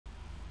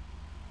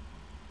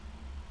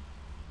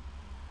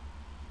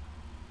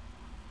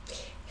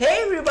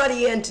Hey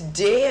everybody, and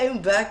today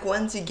I'm back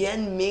once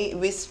again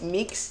with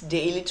Mixed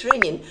Daily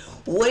Training.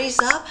 What is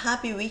up?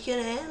 Happy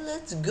weekend and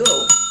let's go!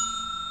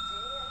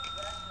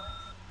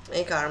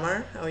 Hey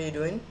Karmar, how are you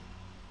doing?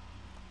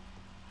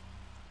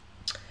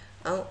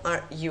 How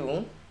are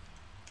you?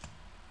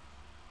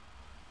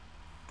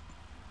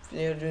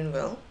 You're doing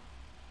well.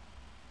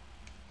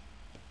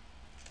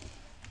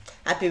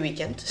 Happy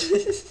weekend.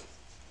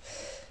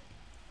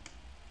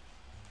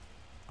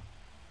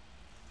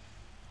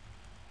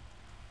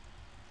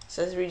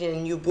 Says reading a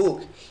new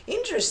book.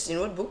 Interesting,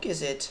 what book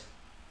is it?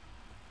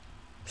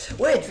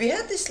 Wait, we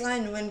had this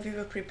line when we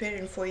were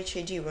preparing for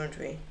HID, weren't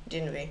we?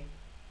 Didn't we?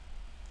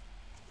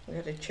 I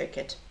gotta check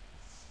it.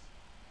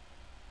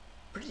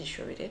 Pretty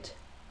sure we did.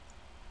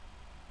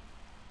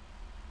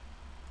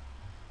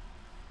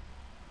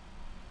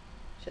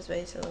 Just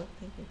wait so long,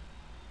 thank you.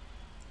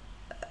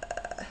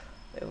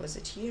 Where was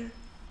it here?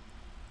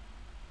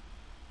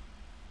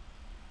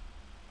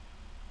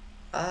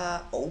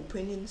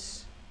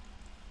 Openings.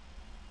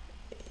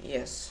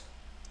 Yes.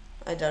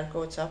 Hi Darko,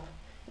 what's up?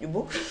 You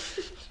book?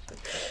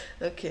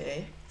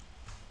 Okay.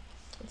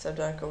 What's up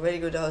Darko? Very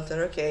good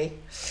author, okay.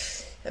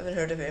 Haven't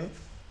heard of him,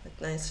 but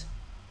nice.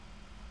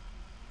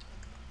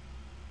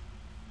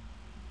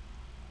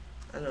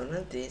 I don't know,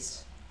 not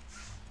this.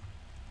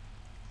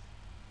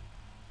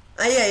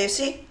 Ah yeah, you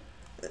see?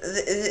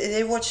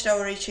 They watched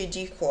our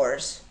HID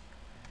course.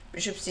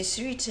 Bishop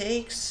c3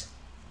 takes.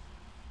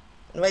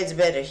 White's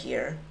better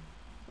here.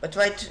 But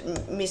white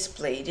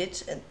misplayed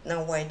it, and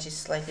now white is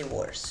slightly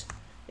worse.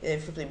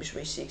 If we play bishop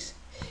h6.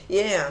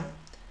 Yeah,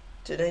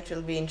 tonight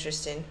will be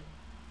interesting.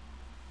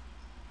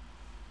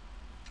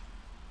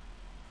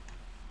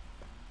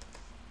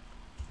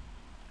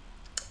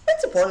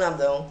 That's a pawn up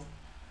though.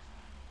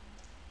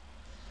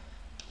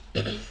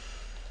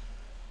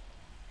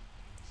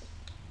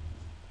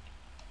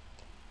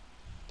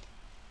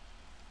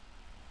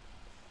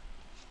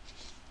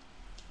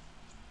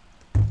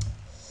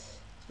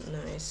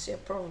 Nice, yeah,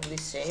 probably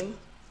same.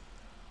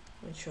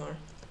 Not sure.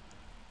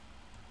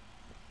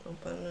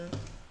 Open.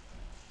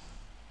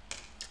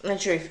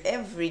 Not sure if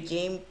every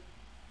game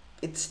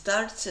it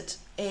starts at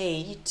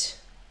 8.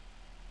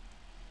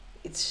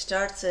 It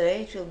starts at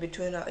 8, will be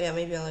 2.5. Yeah,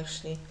 maybe I'll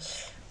actually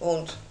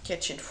won't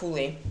catch it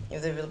fully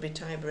if there will be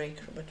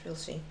tiebreaker, but we'll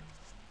see.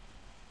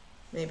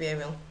 Maybe I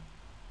will.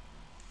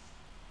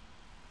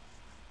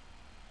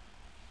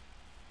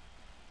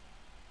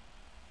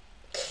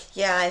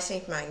 Yeah, I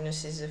think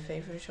Magnus is the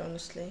favorite,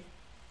 honestly.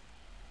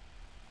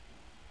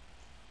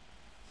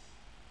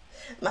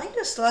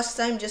 Magnus last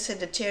time just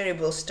had a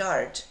terrible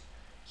start.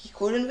 He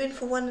couldn't win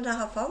for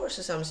 1.5 hours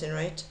or something,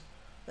 right?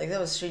 Like, that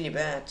was really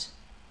bad.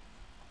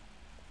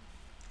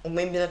 Or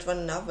maybe not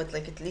 1.5, but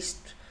like at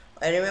least...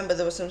 I remember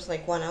there was something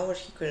like 1 hour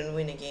he couldn't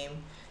win a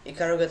game.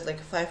 Hikaru got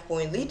like a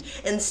 5-point lead,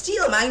 and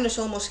still Magnus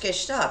almost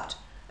catched up.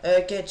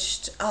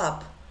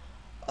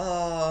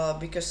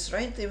 Because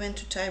right, they went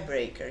to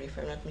tiebreaker, if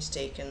I'm not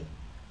mistaken.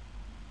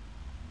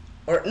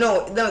 Or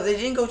no, they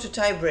didn't go to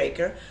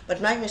tiebreaker, but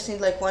Magnus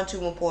needed like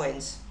 1-2 more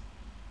points.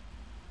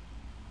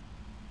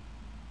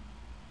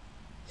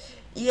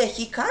 Yeah,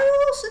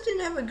 Hikaru also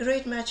didn't have a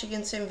great match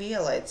against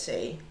MVL, I'd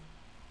say.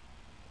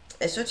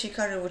 I thought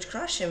Hikaru would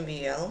crush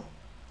MVL,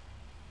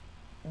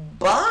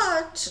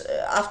 but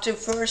after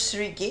first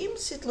 3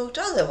 games it looked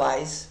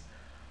otherwise.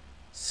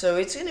 So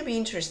it's gonna be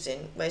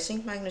interesting, but I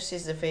think Magnus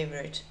is the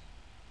favorite.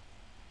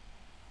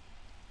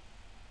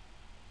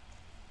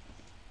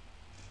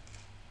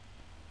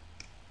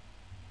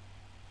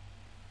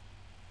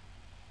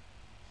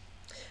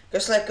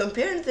 Because like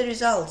comparing the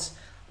results,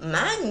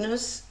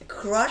 Magnus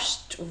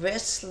crushed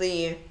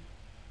Wesley,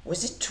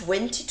 was it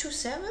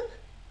 22-7?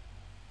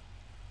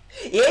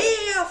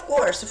 Yeah, of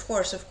course.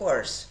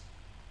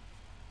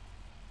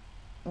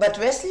 But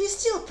Wesley is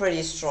still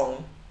pretty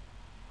strong.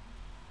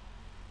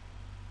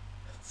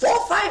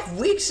 4-5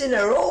 weeks in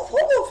a row of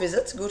home office,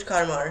 that's good,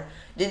 Karmar.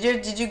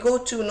 Did you go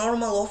to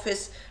normal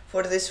office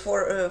for this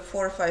 4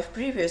 or 5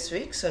 previous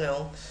weeks or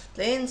no?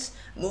 Lanes,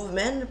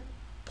 movement,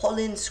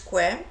 Pauline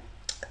Square.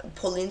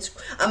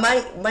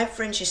 My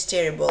French is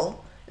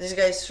terrible. This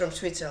guy is from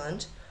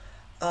Switzerland.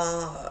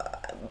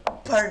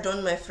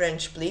 Pardon my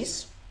French,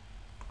 please.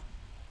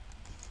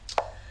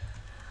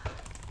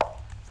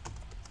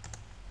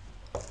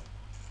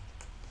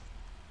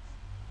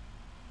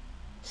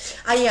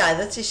 Ah yeah,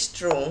 that is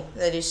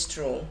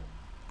true.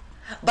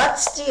 But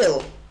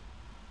still.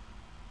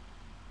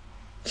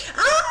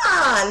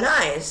 Ah,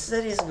 nice.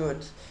 That is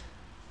good.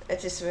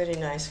 That is very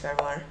nice,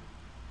 Karmar.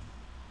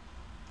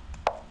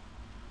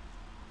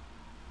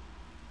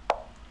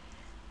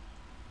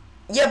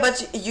 Yeah,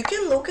 but you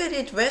can look at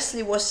it,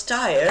 Wesley was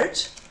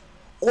tired,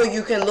 or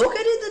you can look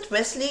at it that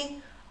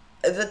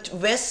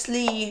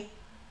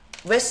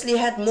Wesley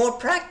had more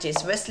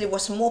practice. Wesley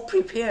was more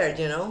prepared,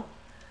 you know.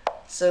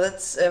 So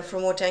that's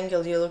from what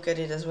angle you look at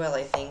it as well,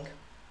 I think.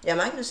 Yeah,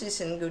 Magnus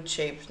is in good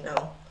shape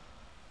now.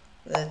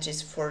 That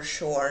is for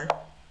sure.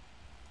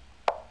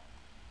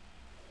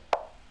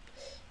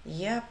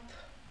 Yep.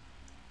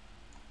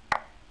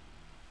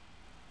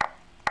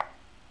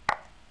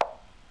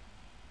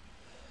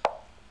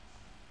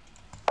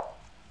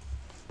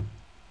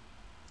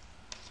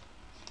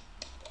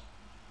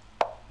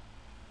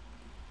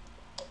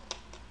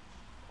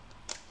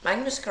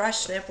 Magnus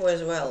crushed Nepo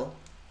as well.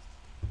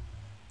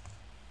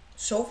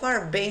 So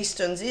far, based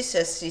on this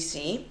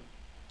SCC,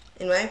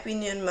 in my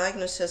opinion,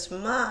 Magnus has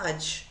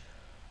much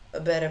a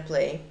better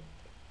play.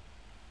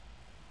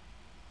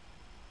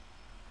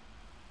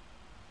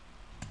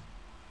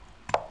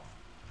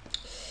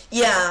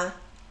 Yeah,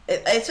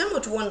 I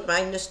somewhat want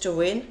Magnus to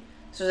win,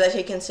 so that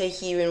he can say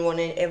he even won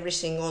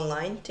everything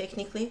online,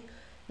 technically,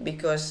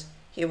 because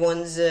he won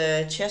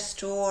the chess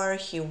tour,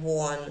 he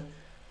won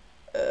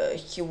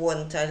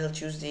Title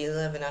Tuesday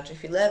 11 out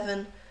of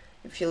 11.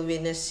 If he'll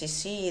win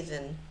SCC,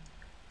 then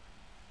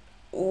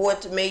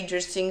what major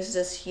things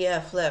does he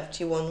have left?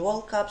 He won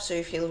World Cup, so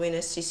if he'll win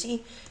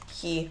SCC,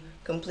 he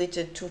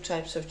completed 2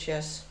 types of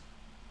chess.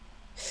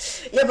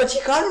 Yeah, but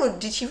Hikaru,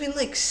 did he win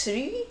like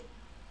 3?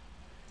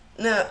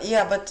 No,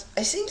 yeah, but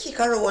I think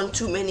Hikaru won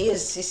too many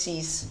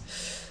SCCs.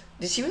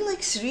 Did he win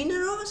like 3 in a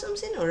row or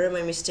something? Or am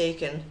I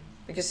mistaken?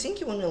 Because I think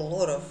he won a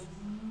lot of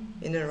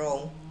in a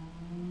row.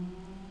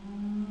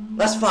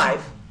 That's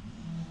 5.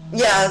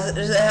 Yeah,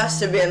 there has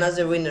to be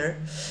another winner.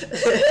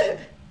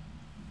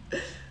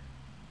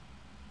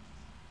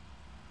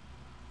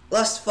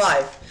 Last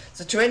 5.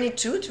 So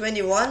 22,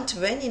 21,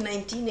 20,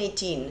 19,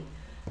 18.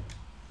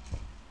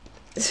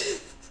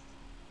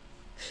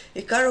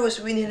 Hikaru was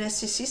winning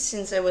SCC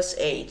since I was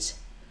 8.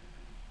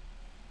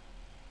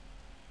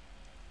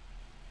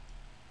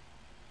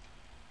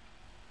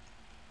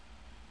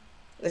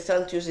 The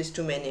Title Tuesdays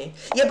too many.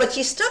 Yeah, but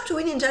he stopped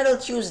winning Title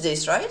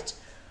Tuesdays, right?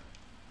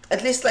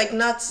 At least like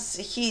not,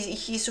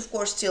 he's of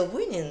course still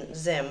winning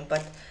them,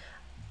 but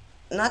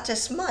not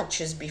as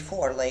much as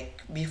before.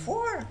 Like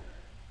before,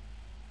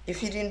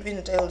 if he didn't win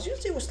a Title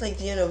Tuesday, it was like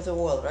the end of the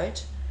world,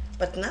 right?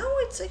 But now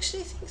it's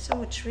actually, I think,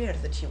 somewhat rare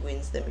that he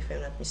wins them, if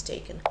I'm not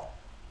mistaken.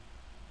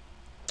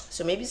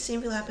 So maybe the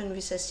same will happen with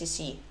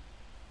SCC.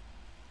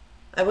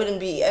 I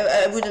wouldn't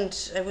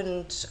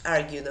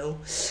argue though.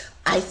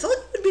 I thought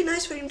it would be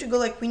nice for him to go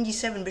like Queen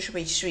D7, Bishop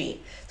H3.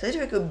 So that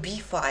if I go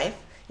B5,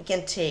 he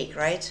can take,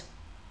 right?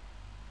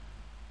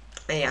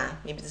 Yeah,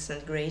 maybe that's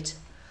not great.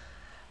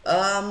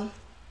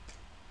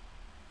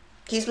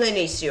 He's playing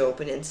H3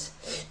 openings.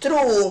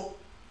 True.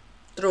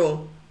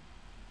 True.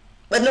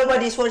 But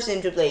nobody's forcing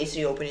him to play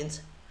H3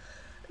 openings.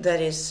 That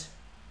is.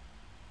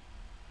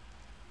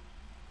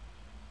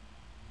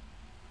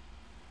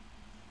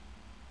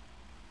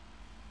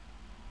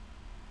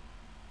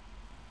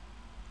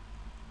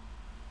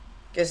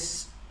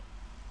 Because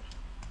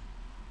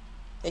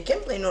he can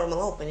play normal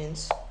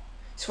openings.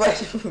 It's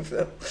fine move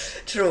though.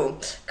 True.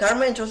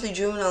 Karma and Totally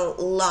Juvenile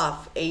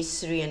love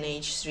H3 and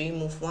H3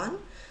 move 1.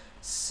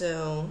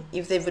 So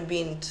if they would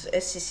be in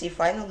SCC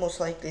final,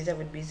 most likely that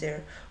would be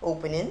their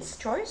openings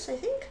choice, I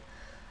think.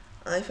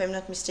 If I'm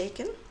not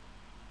mistaken.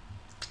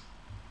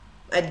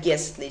 I'd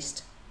guess at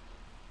least.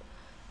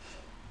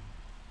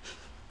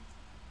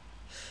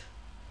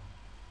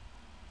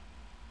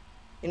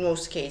 In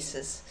most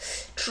cases.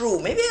 True,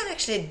 maybe I'd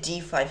actually at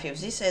d5 if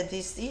this had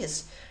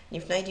this.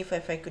 If knight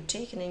d5 I could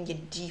take and then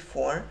get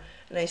d4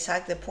 and I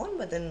sack the pawn,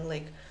 but then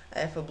like I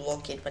have a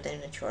blockade, but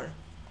I'm not sure.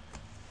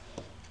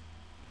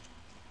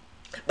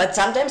 But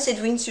sometimes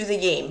it wins you the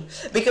game.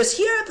 Because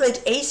here I played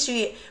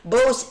h3,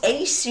 both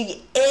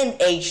h3 and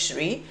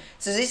h3,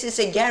 so this is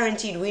a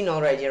guaranteed win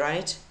already,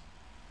 right?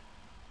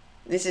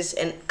 This is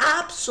an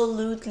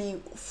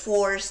absolutely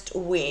forced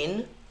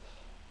win.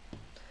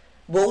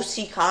 Both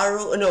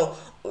Hikaru,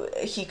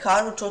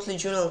 Totally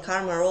Juvenile, and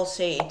Karma all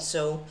say it,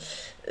 so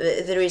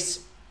there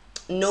is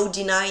no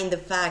denying the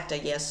fact, I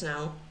guess,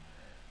 now.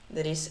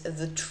 That is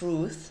the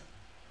truth,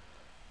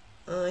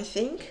 I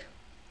think.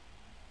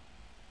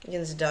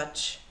 Against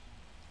Dutch.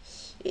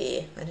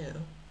 Yeah, I don't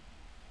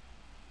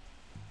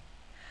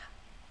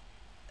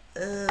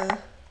know.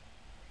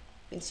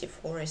 Queen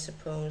c4, I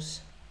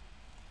suppose.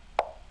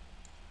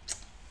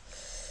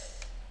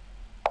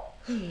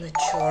 I'm not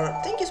sure.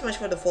 Thank you so much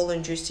for the follow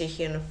and just stay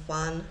here and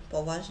fun.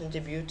 Poważny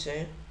debut.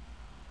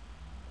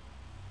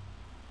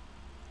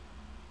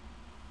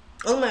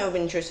 All my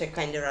open choices are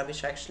kinda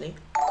rubbish actually.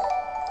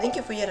 Thank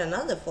you for yet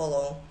another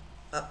follow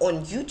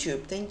on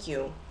YouTube. Thank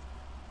you.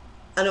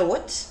 I know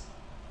what?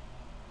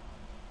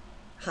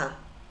 Huh,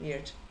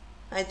 weird.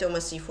 Hi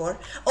Thomas C4.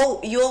 Oh,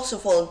 you also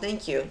followed.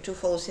 Thank you. 2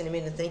 follows in a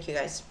minute. Thank you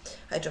guys.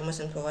 Hi Thomas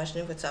and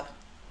Poważny. What's up?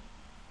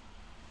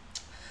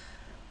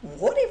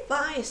 What if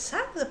I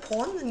sack the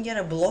pawn and get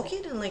a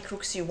blockade and like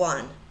rook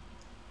c1?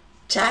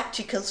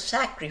 Tactical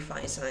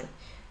sacrifice,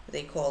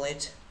 they call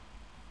it.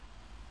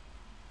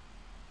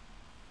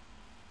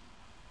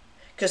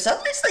 Because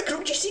suddenly it's like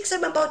rook g6,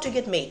 I'm about to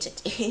get mated.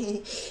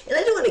 And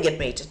I don't want to get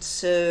mated,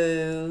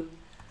 so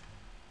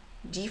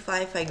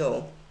d5 I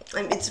go.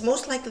 It's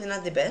most likely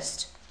not the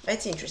best, but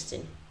it's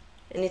interesting.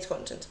 And it's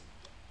content.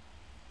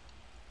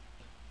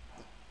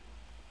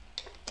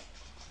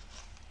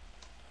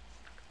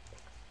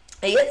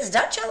 Against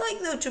Dutch I like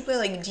though to play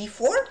like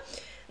d4,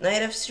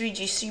 knight f3,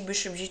 g3,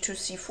 bishop g2,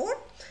 c4,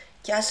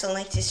 castle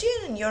knight c3,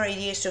 and your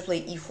idea is to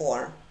play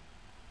e4.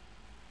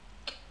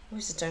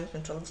 What's the time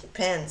control?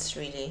 Depends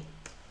really.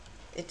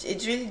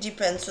 It really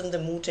depends on the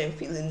mood I'm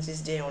feeling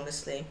this day,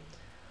 honestly.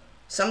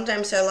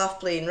 Sometimes I love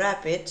playing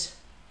rapid.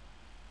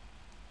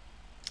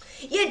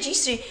 Yeah,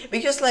 g3,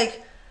 because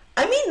like,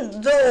 I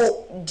mean,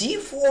 though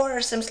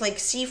d4 seems like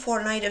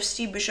c4, knight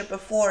f3, bishop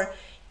f4,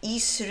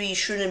 e3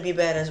 shouldn't be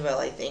bad as well,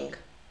 I think.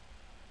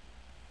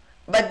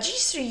 But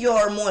g3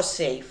 you're more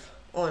safe,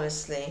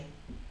 honestly.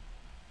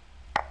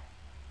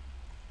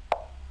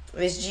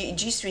 With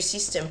g3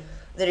 system,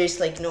 there is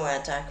like no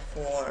attack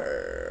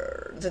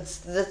for...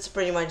 That's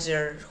pretty much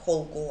their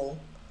whole goal.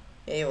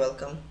 Yeah, you're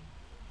welcome.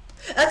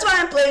 That's why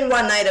I'm playing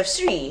one knight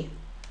f3,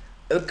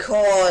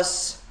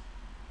 because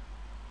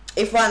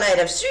if one knight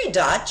f3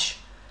 dodge,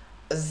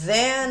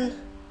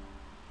 then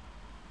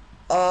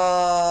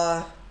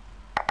I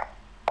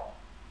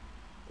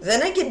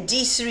get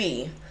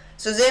d3.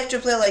 So they have to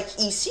play like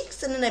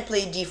e6, and then I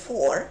play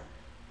d4,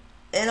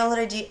 and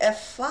already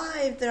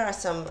f5. There are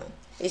some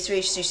h3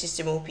 h3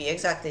 system OP.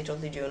 Exactly,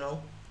 totally do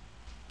know.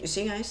 You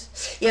see, guys?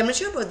 Yeah, I'm not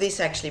sure about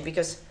this actually,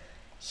 because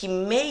he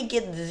may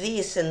get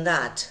this and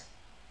that.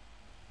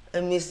 I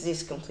missed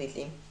this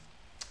completely.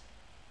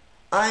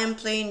 I'm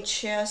playing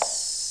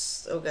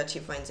chess. Oh god, he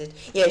finds it.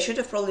 Yeah, I should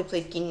have probably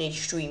played king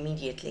h2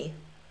 immediately.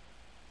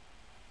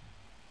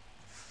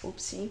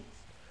 Oopsie.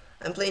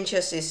 I'm playing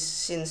chess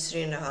since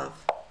 3.5.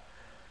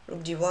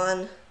 Rook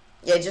d1.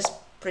 Yeah, just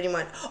pretty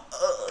much.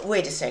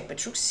 Wait a sec,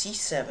 but rook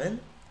c7?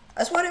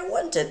 That's what I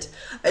wanted.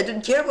 I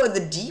don't care about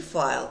the d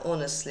file,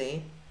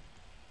 honestly.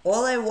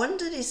 All I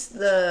wanted is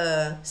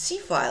the c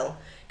file.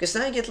 Because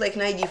now I get like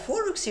knight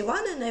d4, rook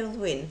c1, and I will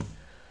win.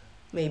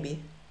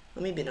 Maybe.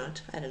 Or maybe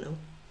not. I don't know.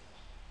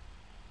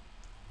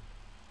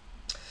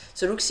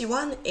 So rook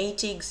c1, a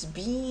takes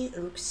b,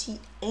 rook c8,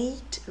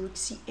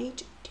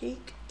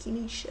 take,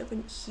 king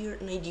e7 here,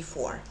 knight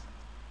d4.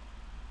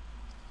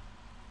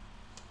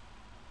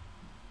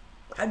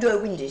 How do I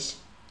win this?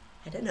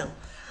 I don't know.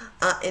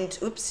 And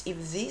oops, if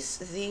this,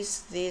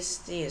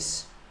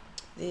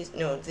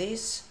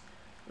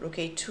 rook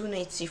a2,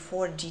 knight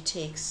c4, d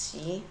takes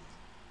c.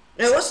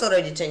 No, it was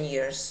already 10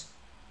 years.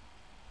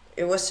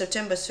 It was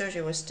September 30,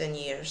 it was 10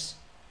 years.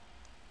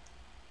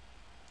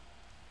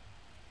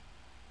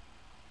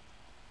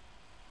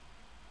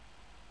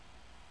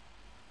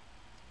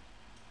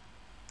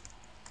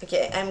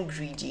 Okay, I'm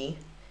greedy.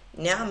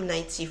 Now I'm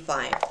knight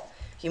c5.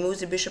 He moves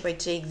the bishop, I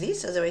take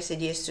this, otherwise the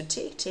idea is to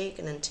take,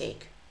 and then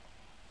take.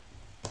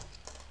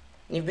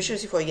 And if bishop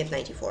c4, I get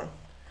knight e4.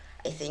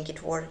 I think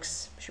it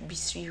works. Bishop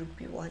b3, rook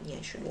b1, yeah,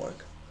 it should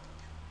work.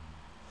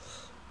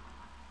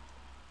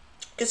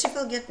 Because if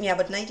I'll get, yeah,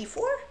 but knight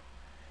e4?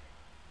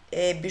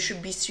 Bishop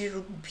b3,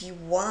 rook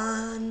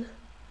b1.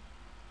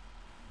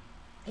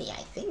 Yeah,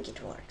 I think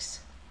it works.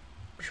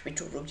 Bishop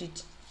b2, rook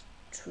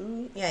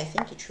d2. Yeah, I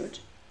think it should.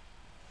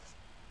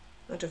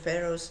 Not of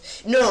arrows.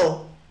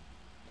 No!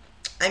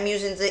 I'm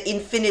using the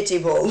infinity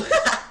bow.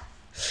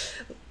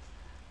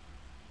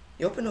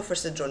 You open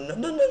offers a draw. No.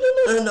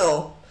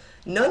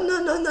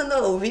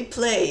 No. We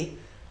play.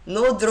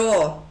 No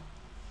draw.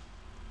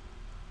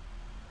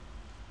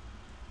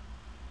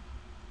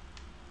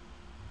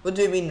 What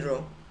do you mean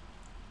draw?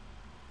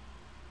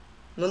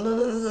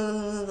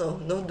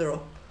 No draw.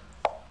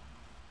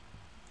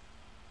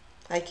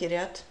 Hi,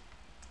 Kiryat.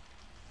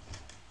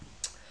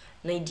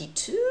 Knight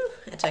d2,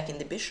 attacking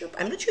the bishop.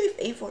 I'm not sure if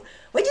a4.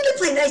 Why did I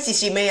play knight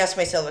c3? May I ask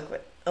myself a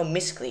question? Oh,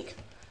 misclick.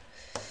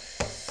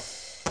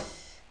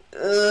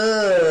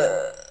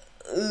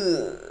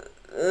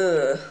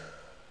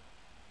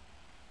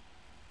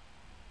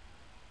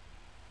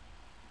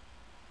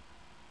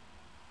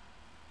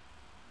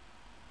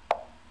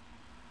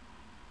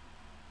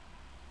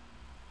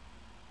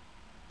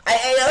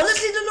 I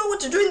honestly don't know what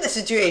to do in the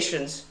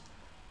situations.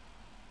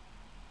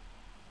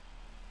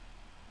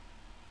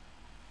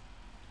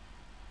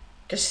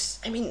 Because,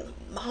 I mean,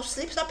 mouse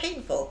sleeps are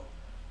painful.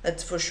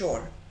 That's for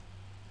sure.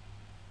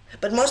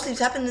 But mouse sleeps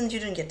happen and you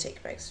don't get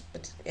takebacks.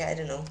 But, yeah, I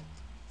don't know.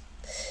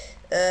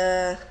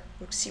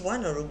 Rook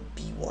c1 or rook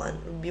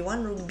b1? Rook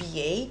b1, rook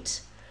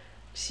b8.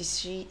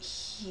 c3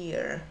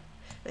 here.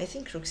 I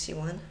think rook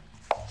c1.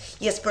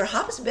 Yes,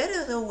 perhaps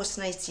better though was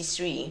knight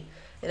c3.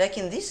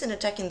 Attacking this and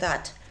attacking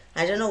that.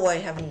 I don't know why I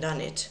haven't done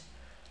it.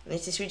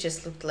 Knight c3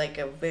 just looked like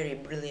a very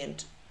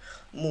brilliant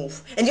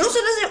move. And he also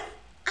doesn't...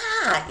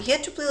 he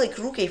had to play like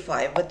rook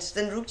a5, but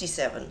then rook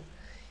d7.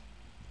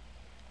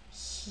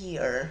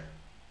 Here.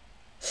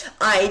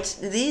 Alright,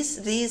 this,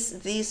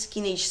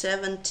 king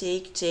h7,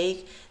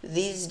 take,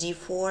 this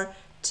d4,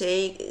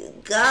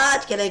 take.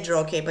 God, can I draw?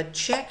 Okay, but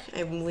check,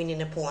 I'm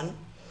winning a pawn.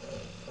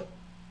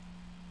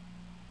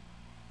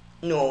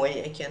 No,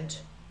 I can't.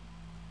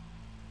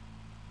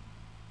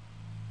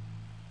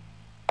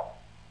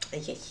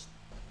 Okay.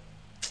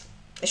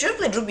 I should have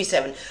played rook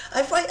b7.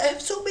 I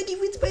have so many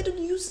wins, but I don't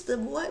use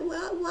them. Why?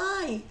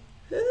 Why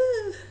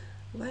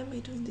am I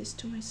doing this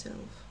to myself?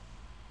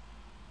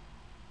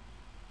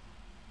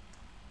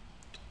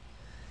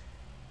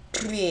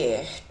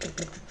 Yeah,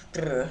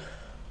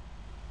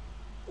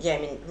 I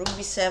mean, rook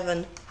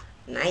b7,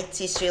 knight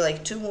c3,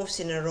 like 2 moves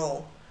in a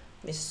row.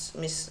 Miss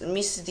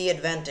the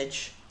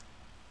advantage.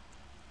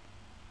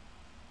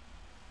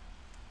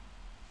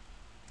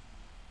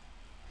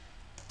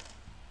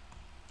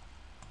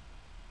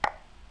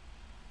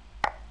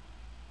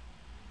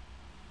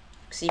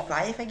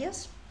 c5, I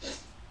guess.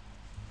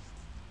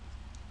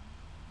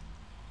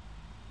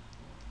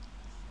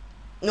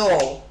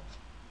 No.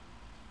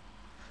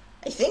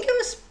 I think it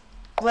was,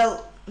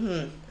 well,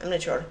 I'm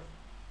not sure.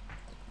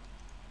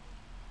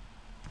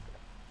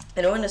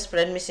 I don't want to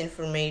spread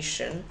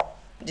misinformation,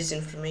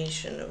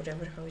 disinformation, or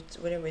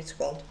whatever it's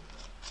called.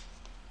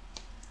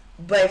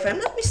 But if I'm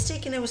not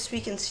mistaken, I was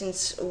speaking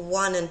since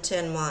 1 and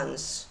 10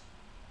 months.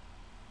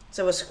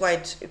 So it was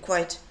quite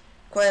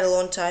a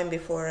long time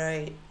before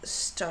I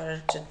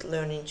started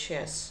learning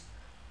chess.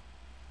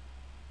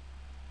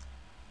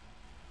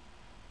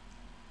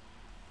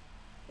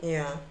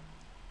 Yeah.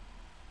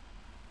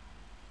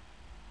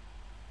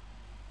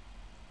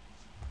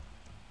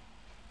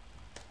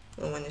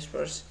 Oh, one is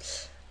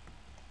first.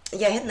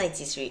 Yeah, I had knight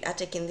c3,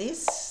 attacking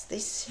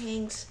this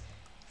hangs,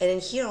 and then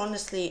here,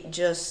 honestly,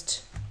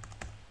 just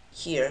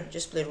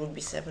play rook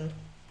b7.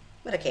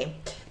 But okay,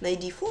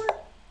 knight d4.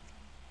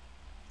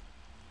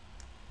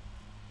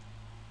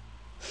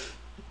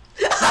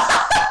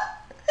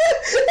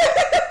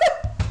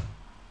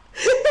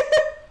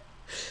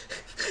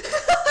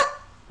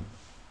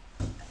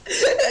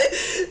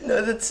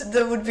 No,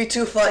 that would be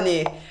too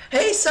funny.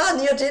 Hey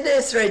son, your dinner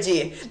is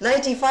ready.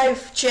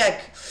 95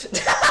 check.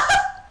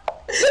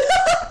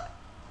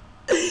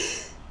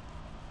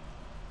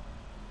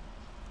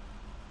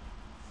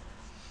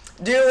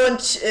 Do you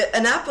want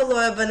an apple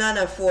or a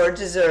banana for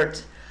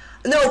dessert?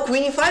 No,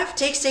 queen e5,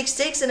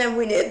 takes, and I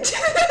win it.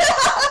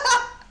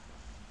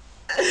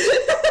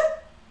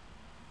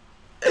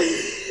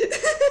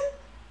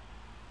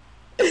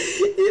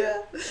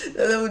 Yeah,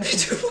 that would be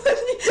too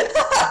funny.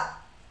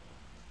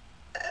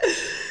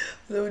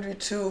 That would be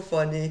too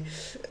funny.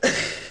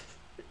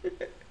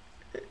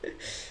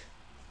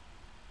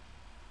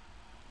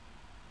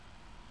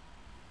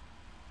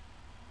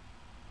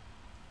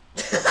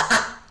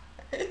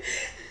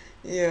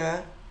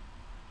 Yeah.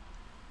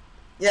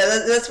 Yeah,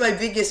 that's my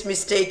biggest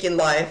mistake in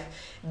life.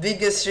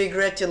 Biggest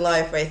regret in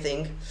life, I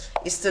think,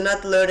 is to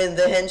not learn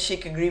the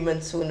handshake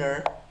agreement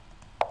sooner.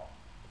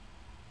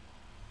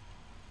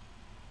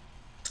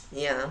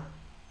 Yeah.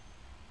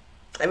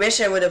 I wish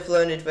I would have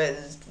learned it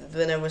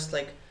when I was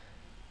like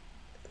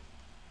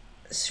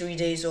 3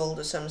 days old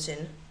or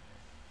something.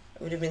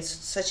 I would have been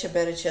such a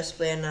better chess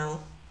player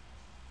now.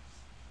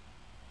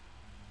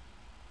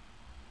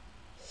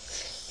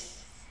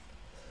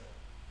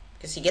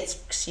 Because he gets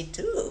c2.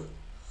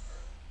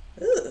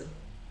 Ooh.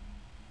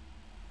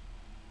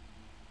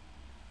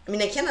 I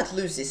mean, I cannot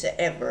lose this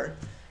ever.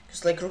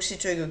 Because like rook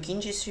c2, I go king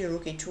g3,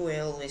 rook a2, I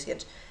always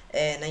get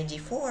knight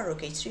d4,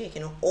 rook a3, I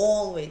can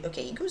always...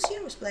 Okay, he goes here,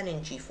 I was planning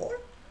g4.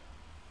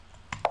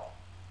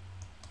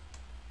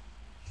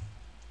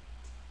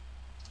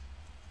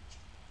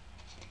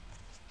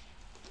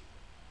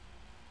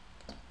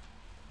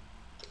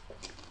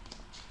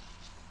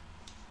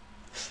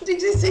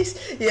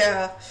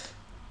 Yeah.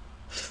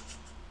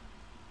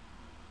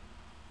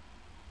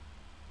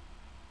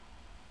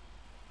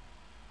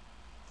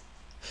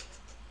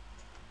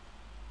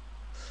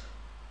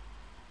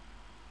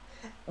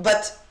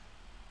 But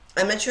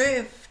I'm not sure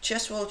if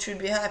chess world should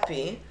be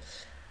happy.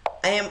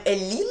 I am a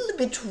little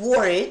bit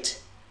worried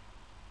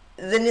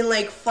that in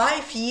like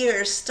 5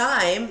 years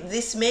time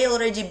this may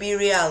already be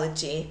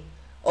reality.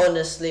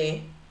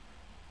 Honestly,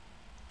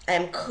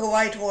 I'm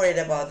quite worried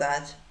about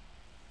that.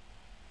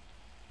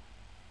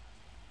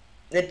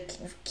 That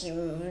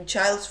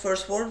child's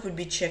first word would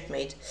be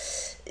checkmate.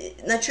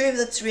 Not sure if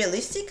that's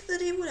realistic that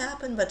it would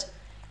happen, but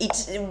it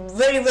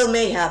very well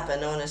may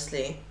happen,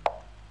 honestly.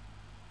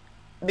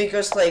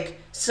 Because like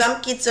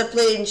some kids are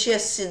playing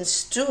chess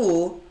since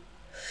 2.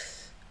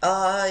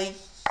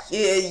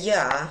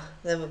 Yeah.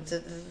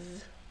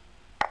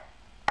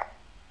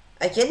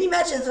 I can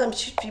imagine some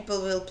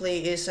people will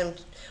play some.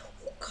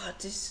 Oh god,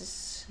 this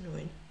is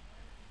annoying.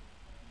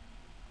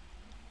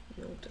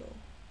 No draw.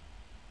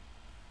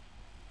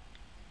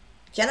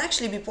 Can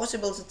actually be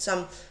possible that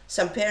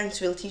some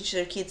parents will teach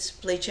their kids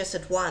play chess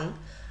at 1.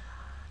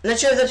 Not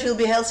sure that will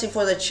be healthy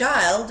for the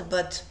child,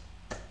 but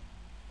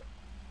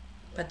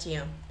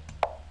yeah.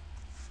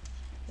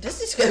 Does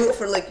this guy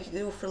offer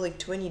like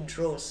 20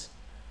 draws?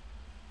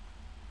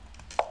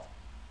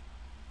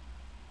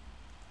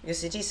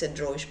 Because it is a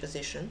drawish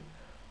position,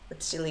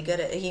 but still he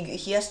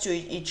has to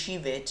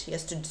achieve it. He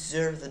has to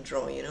deserve the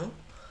draw, you know.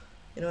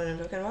 You know what I'm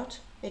talking about?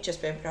 Hey,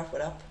 just PeshkaCh,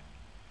 what up?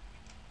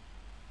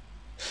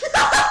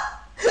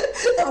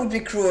 That would be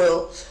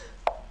cruel.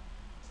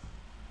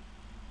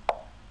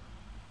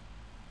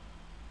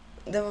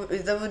 That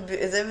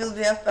will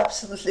be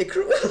absolutely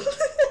cruel.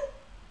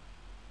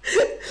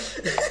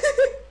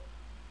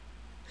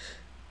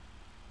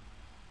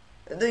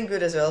 Doing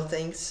good as well,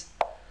 thanks.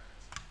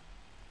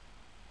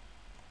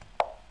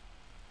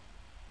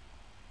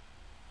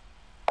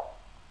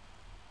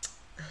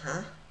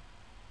 Uh-huh.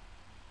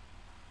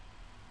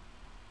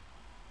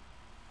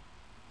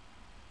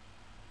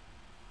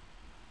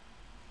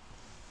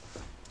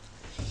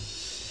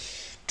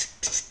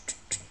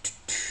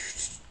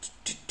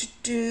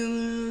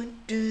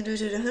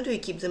 How do I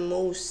keep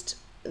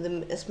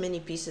as many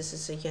pieces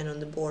as I can on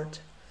the board?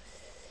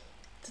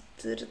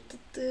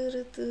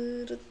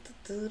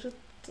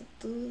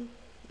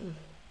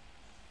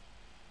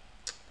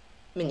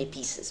 Many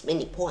pieces,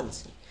 many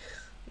pawns.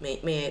 May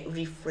I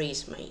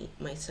rephrase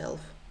myself?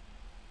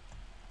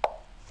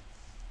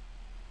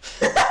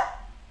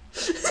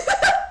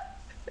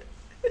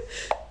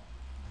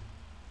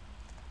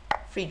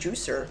 Free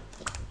juicer.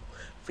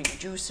 Free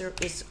juicer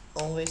is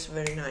always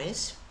very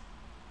nice.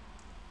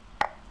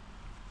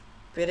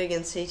 Bet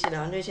against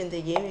 1800 in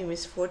the game, he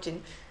missed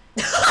 14.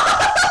 What?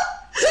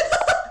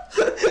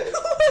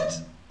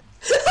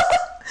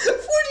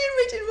 14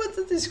 rated, what?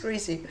 That is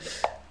crazy.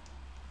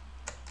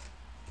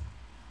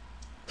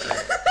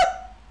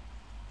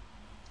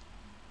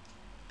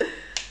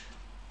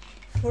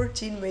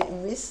 Fourteen made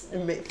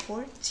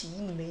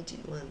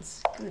in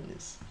once.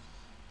 Goodness.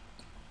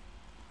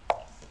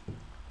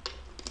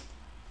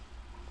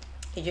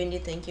 Hey Johnny,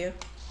 thank you.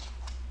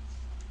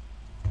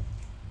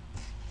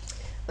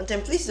 One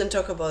time, please don't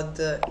talk about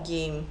the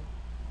game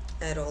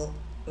at all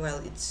while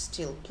it's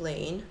still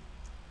playing.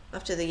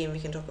 After the game we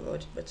can talk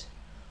about it, but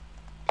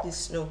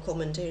please no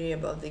commentary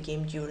about the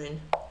game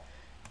during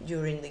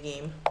the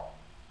game.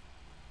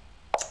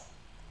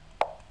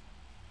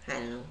 I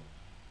don't know.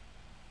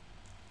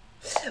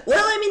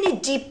 Well, I mean,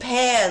 it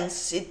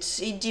depends.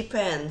 It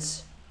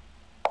depends.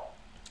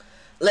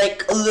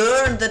 Like,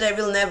 learn that I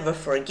will never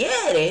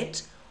forget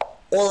it,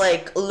 or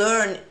like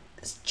learn,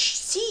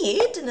 see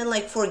it, and then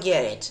like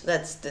forget it.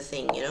 That's the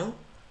thing, you know.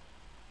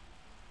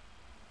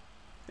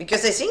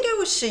 Because I think I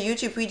watched a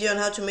YouTube video on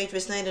how to mate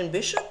with knight and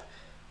bishop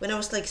when I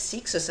was like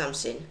 6 or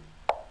something.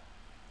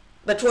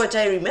 But what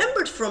I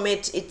remembered from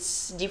it,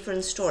 it's a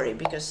different story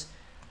because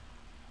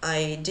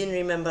I didn't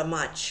remember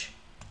much,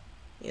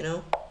 you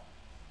know.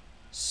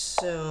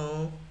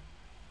 So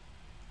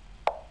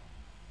it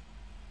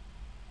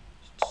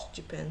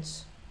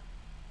depends.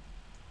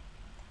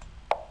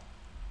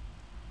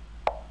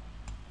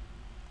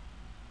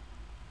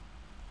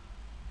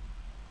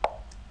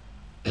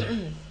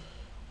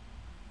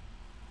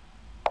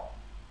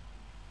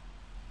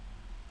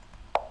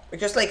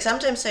 Because like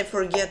sometimes I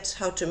forget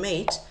how to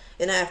mate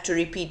and I have to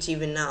repeat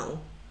even now.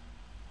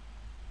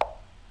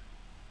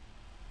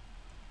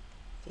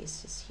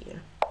 This is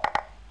here.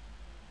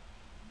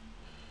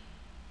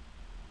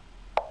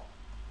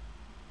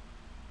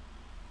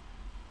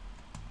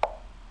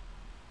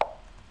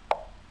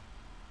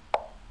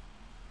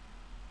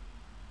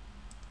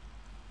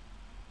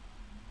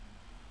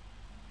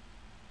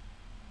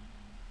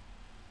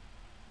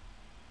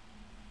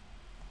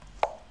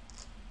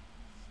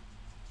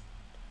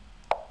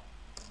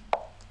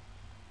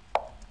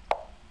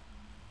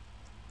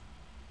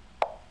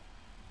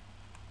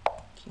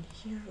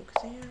 Here, look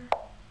there.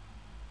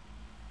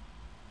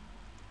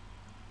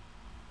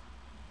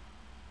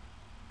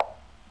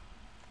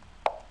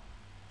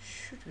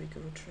 Should we go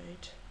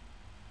trade?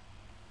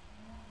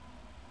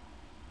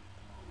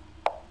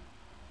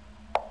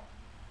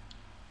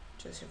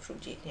 Just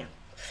fruit eat, yeah.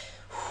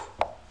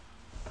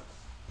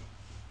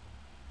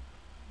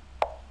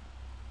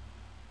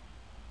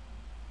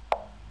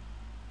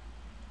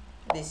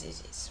 This is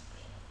it.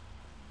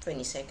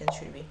 20 seconds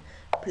should be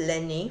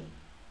plenty.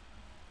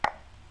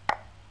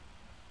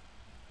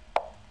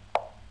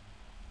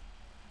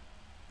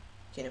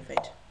 King of 8.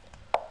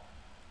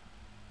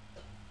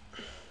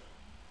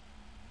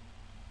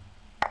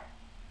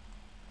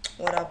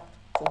 What up,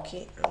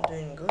 Pookie? I'm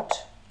doing good.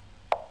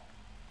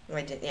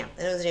 Right, yeah.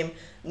 Another name.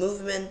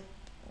 Movement.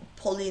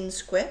 Pauline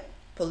Square.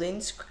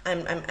 Pauline.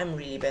 I'm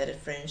really bad at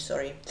French.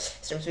 Sorry.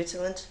 It's from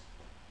Switzerland.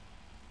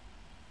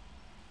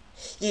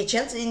 Yeah,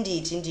 chance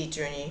indeed,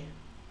 Journey.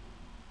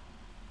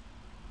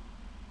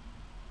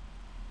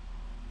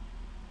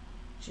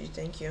 Gee,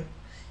 thank you.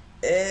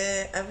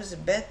 I was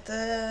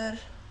better.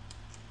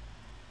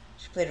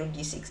 She played rook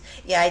d6.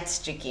 Yeah,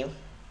 it's tricky.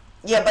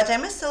 Yeah, but I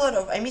missed a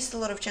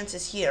lot of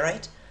chances here,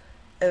 right?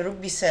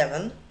 Rook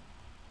b7.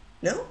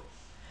 No?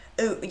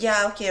 Oh,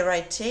 yeah, okay,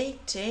 right.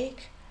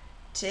 Take.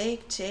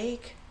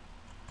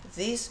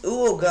 This.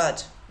 Oh,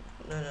 God.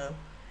 No.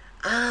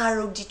 Ah,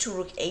 rook d2,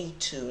 rook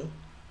a2.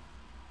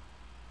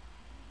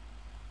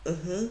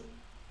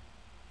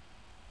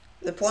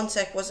 The pawn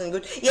sack wasn't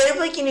good. Yeah, I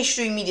play king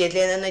h2 immediately,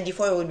 and then knight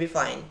d4 would be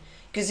fine.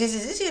 Because this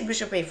is here,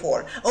 bishop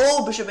a4.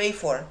 Oh, bishop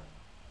a4.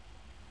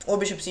 Or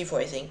bishop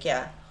c4, I think,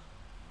 yeah.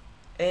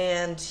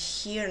 And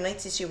here, knight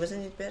c3,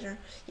 wasn't it better?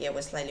 Yeah, it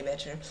was slightly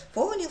better.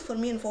 4-1 for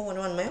me and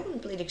 4-1-1. My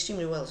opponent played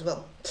extremely well as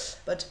well.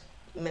 But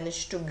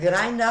managed to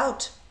grind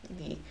out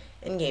the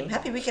endgame.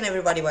 Happy weekend,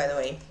 everybody, by the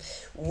way.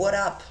 What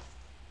up?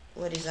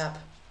 What is up?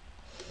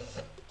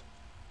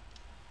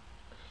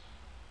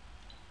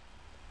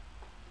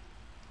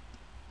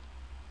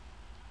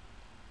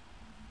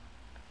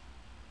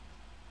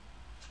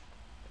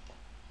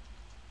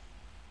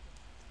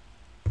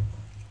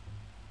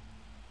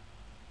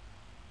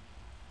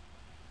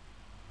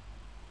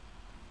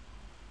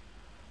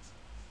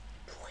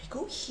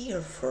 Go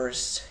here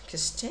first,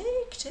 cause take,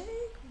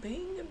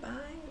 bing,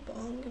 bang,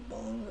 bong,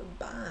 bong,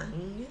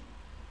 bang,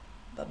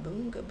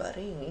 babunga,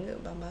 baring,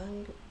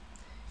 babang.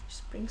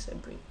 Just brings a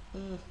bring.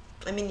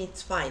 I mean,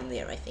 it's fine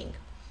there, I think.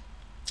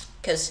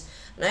 Because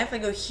now if I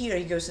go here,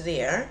 he goes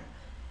there.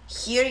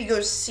 Here he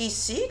goes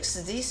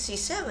c6, this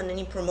c7, and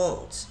he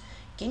promotes.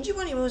 King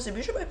g1, he moves the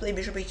bishop, I play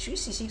bishop h3,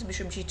 c6,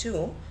 bishop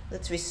g2.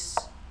 That's with...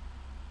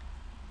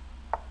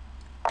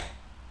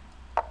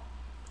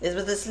 Yes,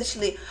 but that's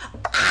literally...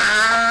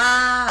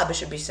 Ah!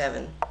 Bishop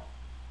b7.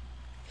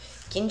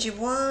 King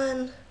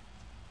g1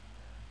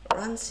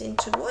 runs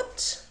into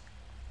what?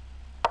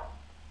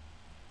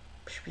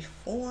 Bishop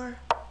b4,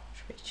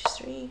 bishop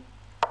h3,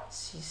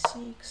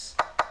 c6.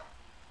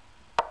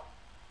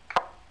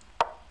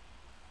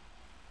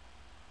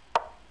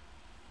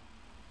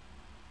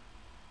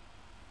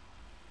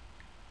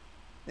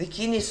 The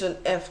king is on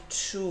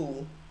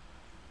f2.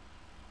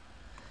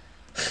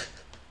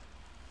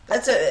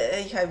 That's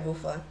a high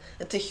buffer.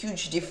 That's a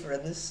huge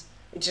difference.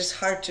 It's just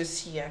hard to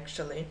see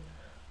actually.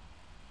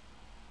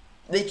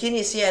 The king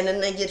is here, and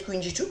then I get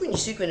queen g2, queen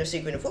g3, queen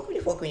f3, queen f4,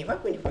 queen f4, queen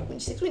f5, queen f5, queen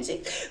g6, queen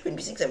 6, queen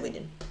b6, I'm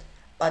winning.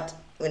 But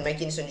when my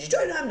king is on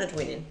g2, I'm not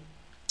winning.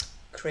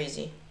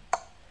 Crazy.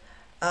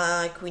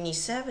 Queen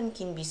e7,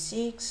 king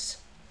b6.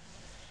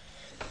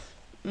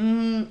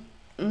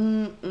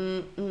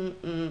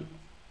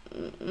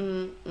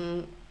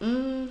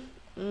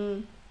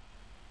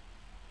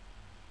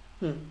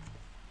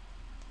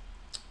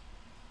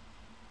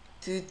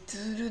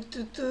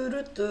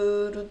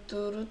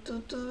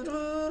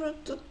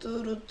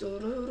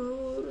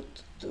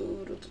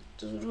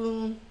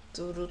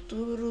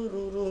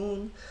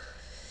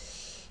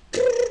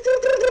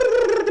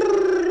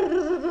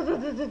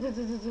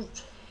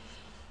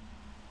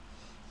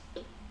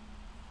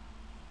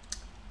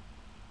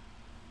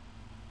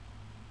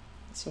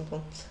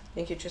 Simple.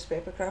 Thank you, Just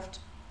Papercraft.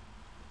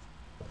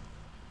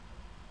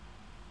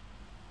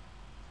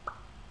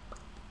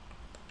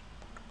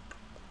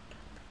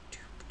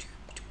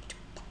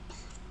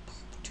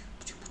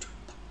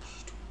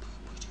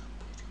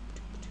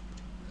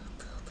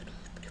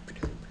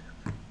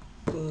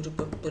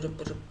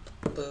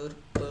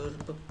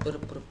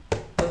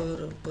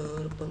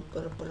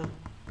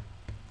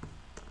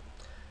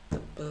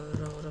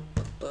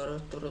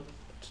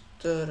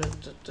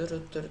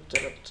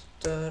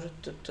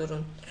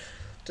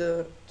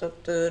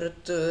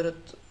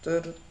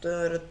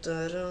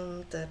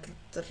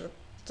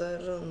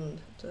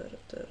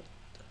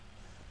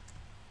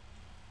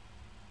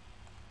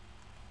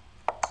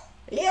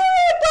 Yeah,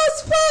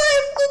 +5,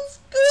 let's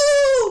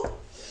go!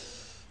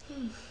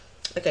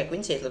 Okay,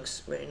 queen c8 looks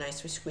very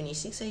nice with queen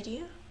e6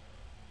 idea.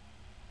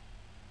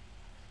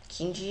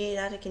 King g8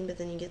 Atakin, but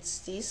then he gets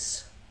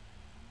this.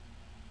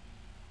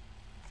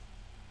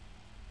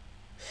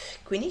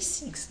 Queen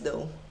e6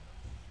 though.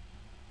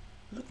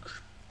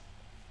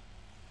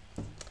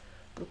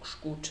 Looks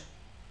good.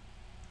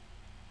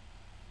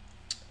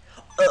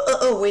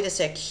 Oh, wait a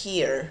sec,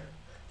 here.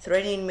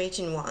 Threading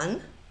mating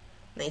 1.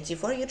 Knight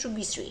c4, get to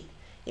b3.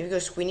 If it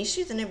goes queen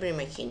e3, then I bring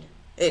my king.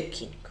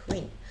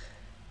 Queen.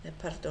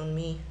 Pardon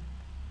me.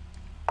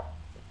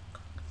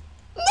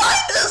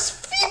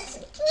 -15!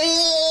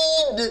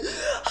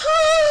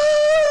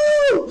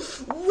 How?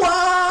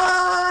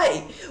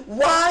 Why?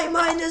 Why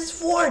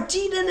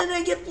 -14 and then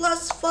I get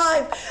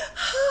 +5?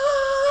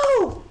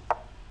 How?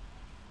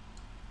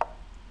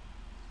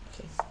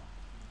 Okay.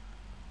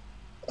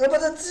 Oh, but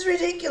that's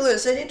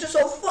ridiculous. I need to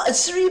solve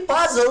 3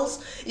 puzzles.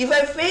 If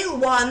I fail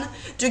one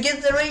to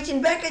get the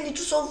rating back, I need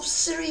to solve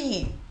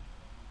 3.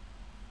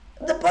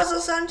 The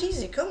puzzles aren't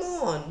easy. Come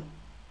on.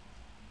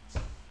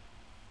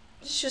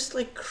 It's just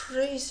like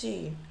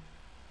crazy.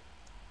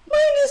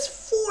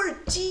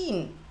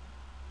 -14.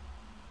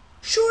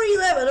 Sure,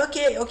 11.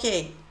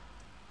 Okay.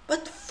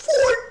 But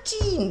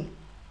 14.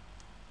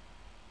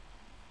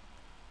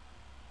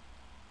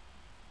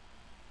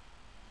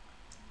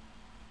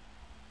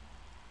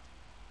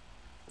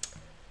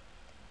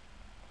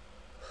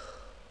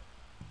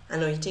 I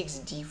know he takes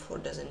d4,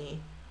 doesn't he?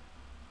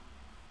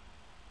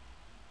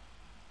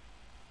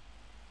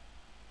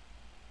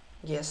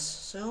 Yes,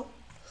 so.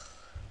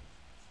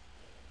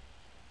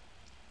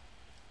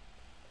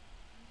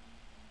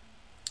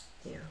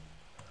 Yeah,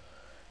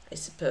 I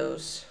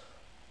suppose.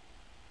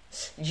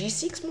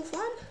 G6 move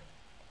on?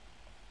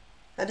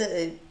 How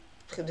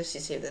does he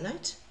save the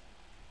knight?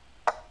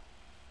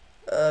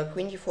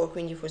 Queen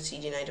d4, c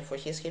d, knight f4.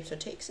 He escapes or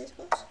takes, I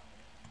suppose?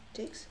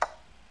 Takes.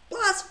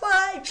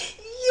 +5!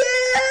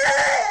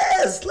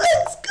 Yes!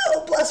 Let's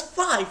go!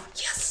 +5!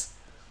 Yes!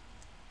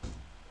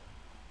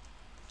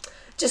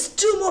 Just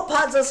 2 more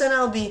puzzles and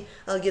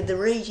I'll get the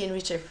rating,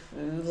 which I've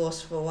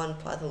lost for 1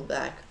 puzzle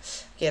back.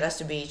 Okay, it has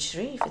to be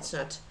h3 if it's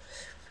not.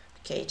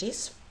 Okay, it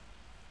is.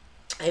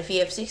 If you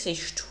have f6,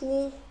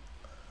 h2,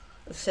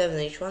 f7,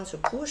 h1, so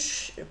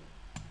push.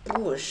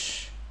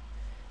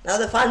 Now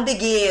the fun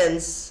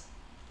begins.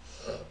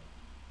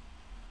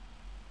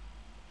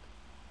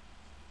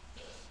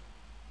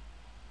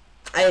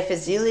 I have a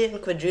zillion,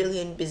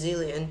 quadrillion,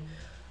 bazillion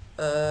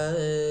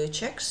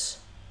checks.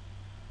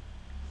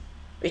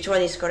 Which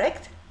one is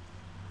correct?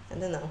 I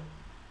don't know.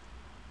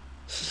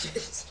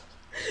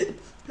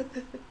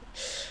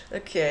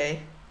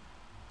 Okay.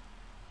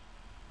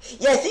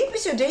 Yeah, I think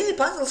with your daily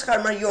puzzles,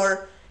 Karma,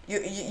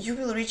 You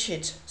will reach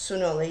it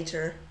sooner or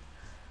later,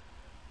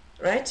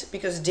 right?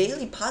 Because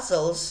daily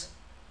puzzles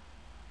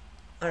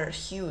are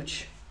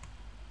huge.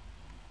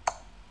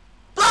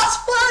 +5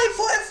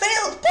 for a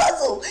failed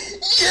puzzle!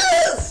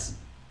 Yes!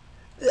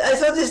 I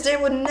thought this day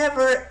would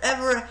never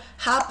ever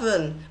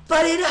happen,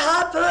 but it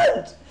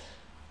happened!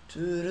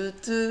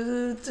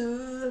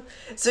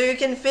 So you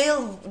can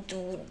fail,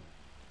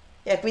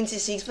 yeah, queen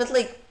c6, but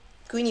like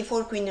queen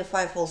e4, queen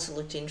e5 also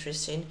looked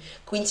interesting.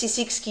 Queen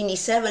c6, king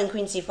e7,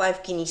 queen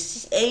c5, king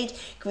e8,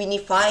 queen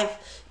e5.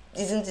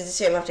 Isn't it the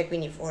same after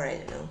queen e4? I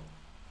don't know.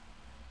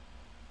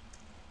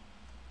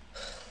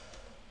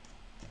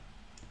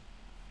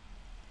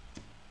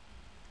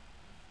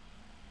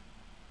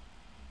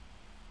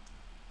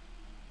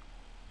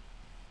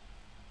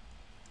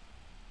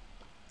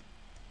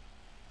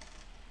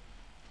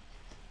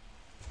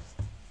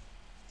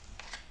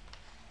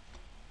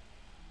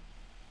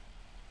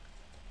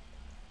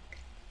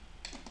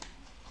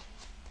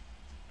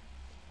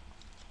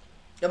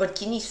 No, but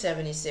king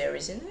e7 is there,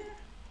 isn't there?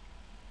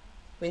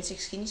 Queen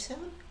 6, king e7?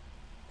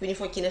 Queen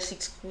e4, king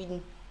f6,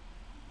 queen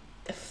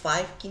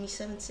f5, king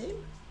e7,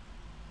 same?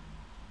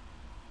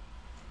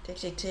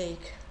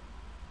 Take.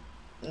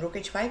 Rook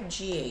h5,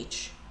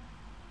 gh.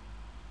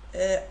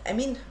 I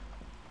mean,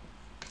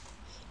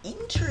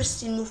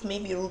 interesting move,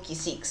 maybe rook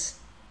e6.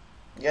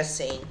 Just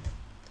saying.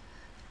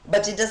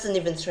 But it doesn't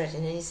even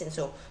threaten anything,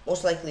 so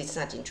most likely it's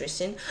not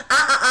interesting.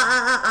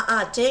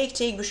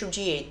 Take, bishop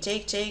g8.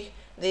 Take,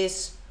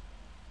 this.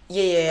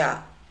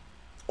 Yeah.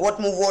 What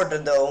move order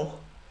though?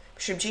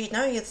 Bishop g8,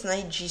 now it's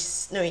knight g...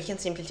 No, he can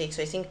simply take,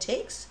 so I think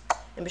takes.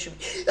 And bishop...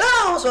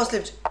 almost was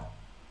slipped!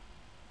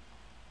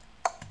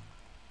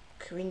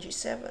 Queen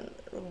g7,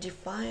 rook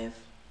d5.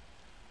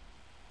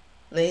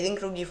 No, I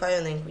think rook d5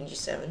 and then queen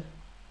g7.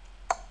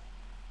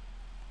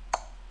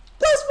 +5!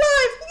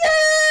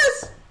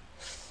 Yes!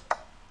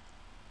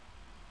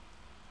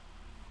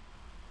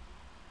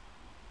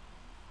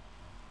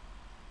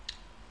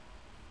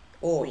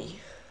 Oi.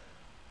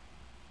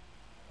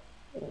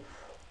 Oof.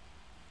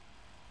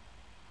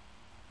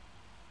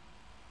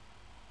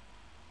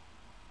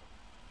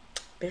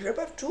 Bishop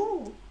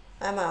f2.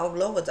 I'm out,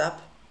 blow it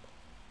up.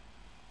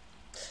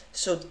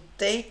 So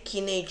take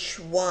king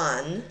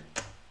h1.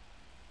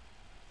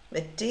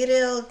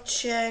 Material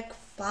check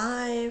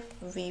 5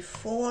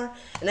 v4,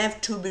 and I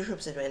have 2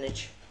 bishops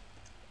advantage.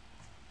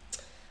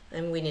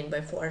 I'm winning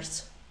by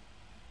force.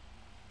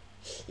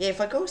 Yeah,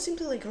 if I go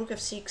simply like rook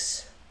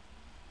f6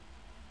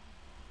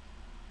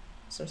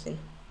 something,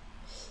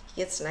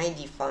 he gets knight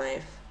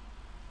d5.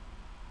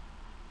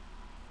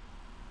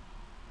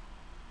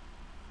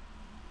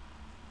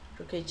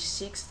 Rook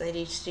h6, knight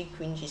h3,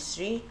 queen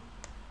g3.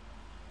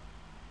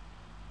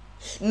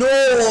 No,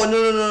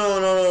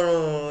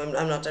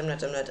 I'm not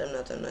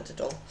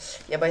at all.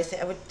 Yeah, but I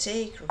think I would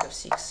take rook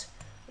f6,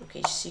 rook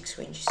h6,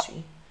 queen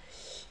g3.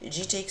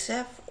 G takes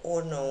f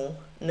or no?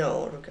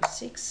 No, rook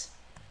f6.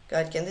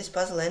 God, can this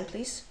puzzle end,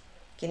 please?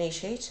 King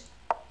h8.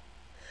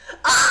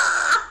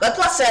 Ah! But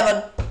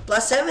 +7.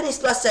 +7 is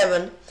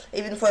 +7.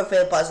 Even for a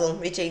failed puzzle,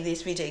 we take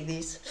this.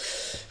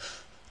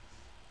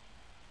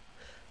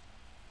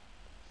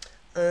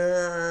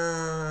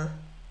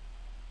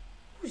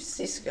 Who's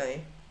this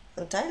guy?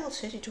 Untitled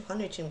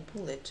 3200 in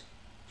bullet.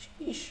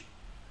 Sheesh.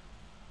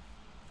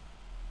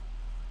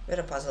 Where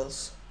are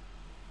puzzles?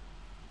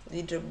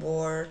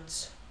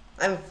 Leaderboards.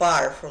 I'm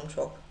far from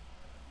top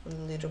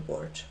on the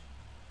leaderboard.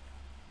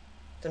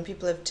 Some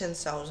people have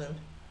 10,000.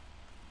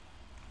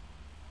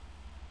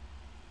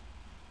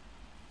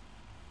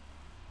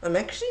 I'm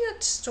actually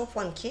not top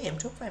 1k, I'm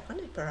top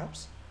 500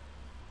 perhaps.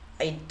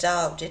 I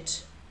doubt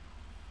it.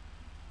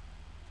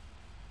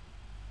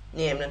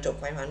 Yeah, I'm not top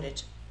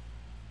 500.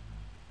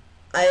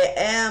 I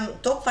am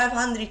top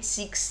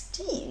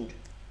 516.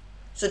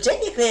 So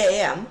technically I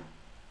am.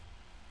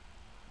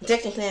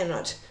 Technically I'm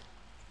not.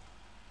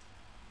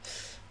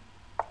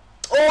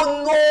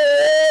 Oh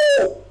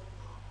no!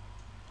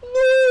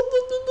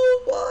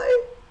 No,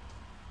 why?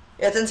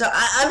 Yeah, turns out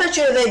I'm not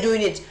sure they're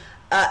doing it.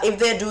 If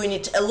they're doing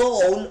it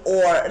alone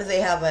or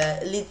they have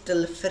a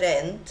little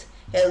friend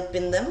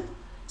helping them.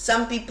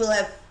 Some people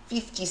have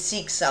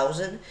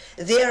 56,000.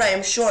 There I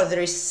am sure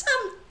there is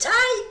some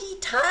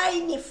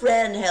tiny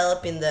friend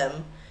helping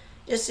them.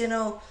 Just, you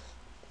know,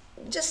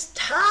 just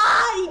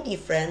tiny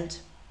friend,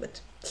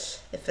 but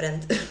a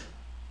friend.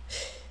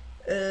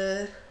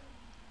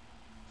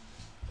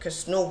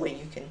 Because no way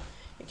you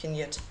can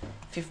get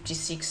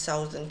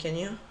 56,000, can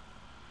you?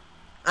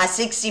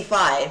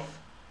 65,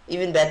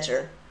 even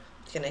better.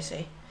 What can I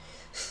say?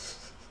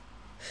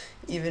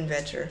 Even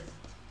better.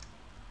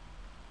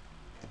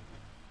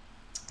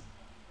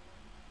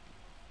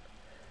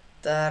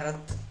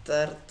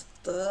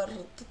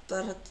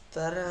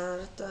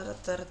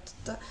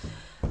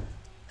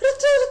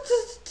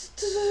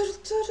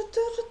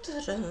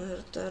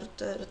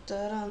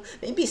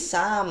 Maybe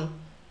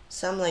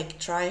some like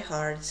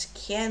tryhards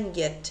can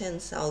get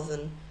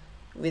 10,000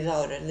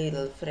 without a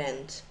little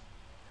friend,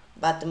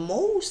 but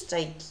most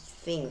I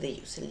think they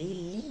use a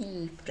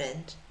little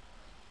friend.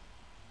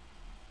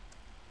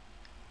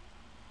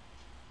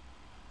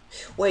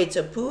 Wait,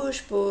 so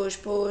push,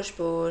 push, push,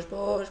 push,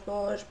 push,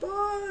 push,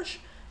 push.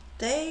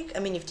 Take. I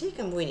mean, if take,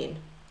 I'm winning.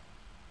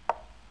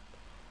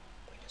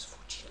 Minus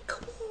 14.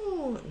 Come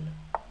on.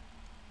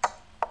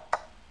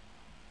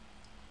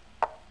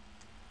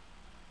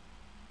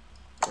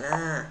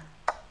 Ah.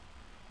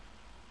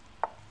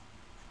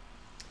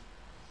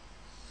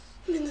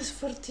 Minus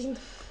 14.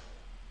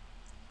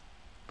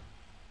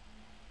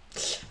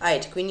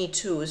 Alright, queen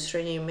e2 is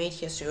ready mate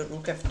here, so your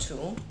rook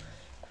f2.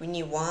 Queen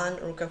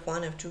e1, rook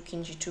f1, f2,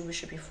 king g2,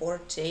 bishop e4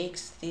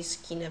 takes this,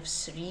 king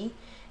f3,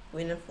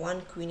 queen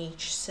f1, queen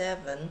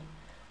h7,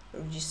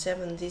 rook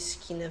g7, this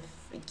king is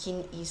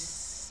king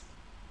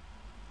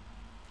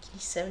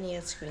e7,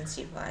 yes, queen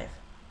c5.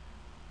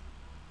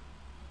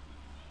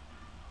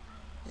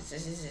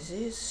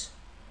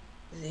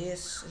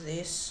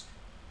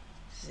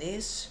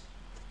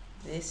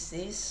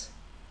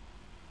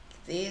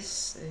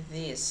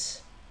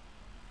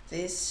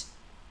 This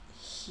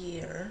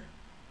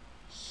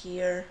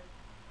here,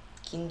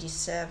 king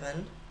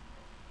d7,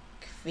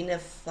 queen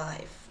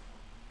f5.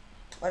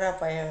 What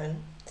up,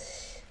 Iron?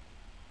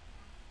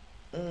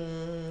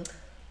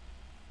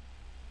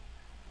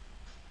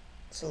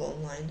 It's a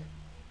long line.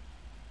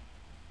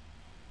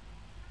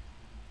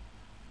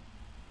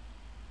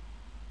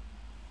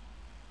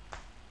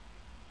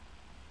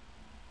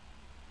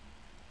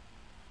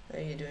 How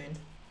are you doing?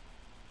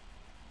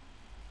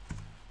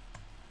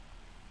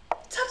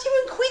 It's not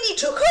even queen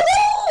e2, come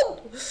on!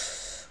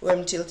 Oh,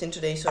 I'm tilting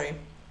today, sorry.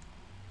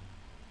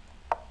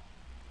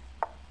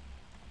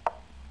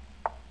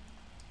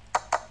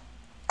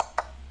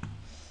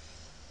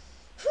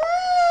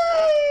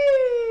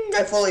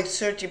 I fall like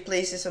 30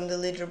 places on the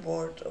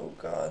leaderboard, oh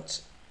god.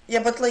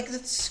 Yeah, but like,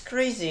 that's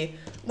crazy.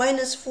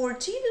 Minus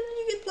 14 and then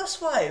you get plus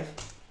 5.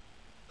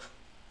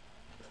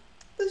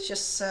 That's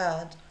just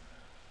sad.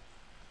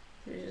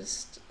 You're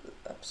just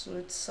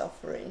absolute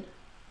suffering.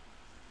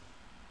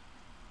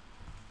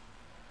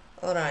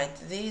 Alright,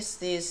 this.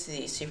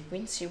 If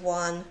queen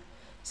c1,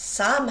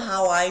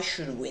 somehow I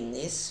should win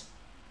this.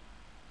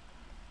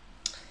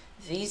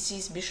 This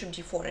is bishop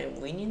d4, I'm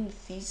winning.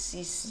 This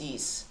is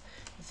this.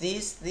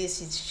 This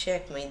is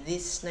checkmate.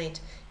 This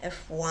knight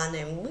f1,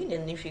 I'm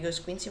winning. If he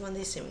goes queen c1,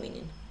 this I'm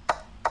winning.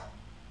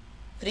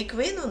 Free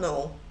queen or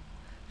no?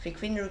 Free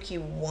queen, rook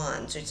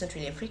e1, so it's not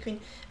really a free queen.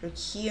 Rook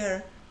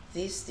here,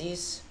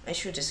 this. I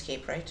should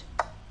escape, right?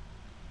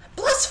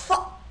 Plus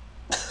 5!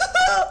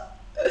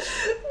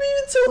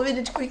 Maybe solving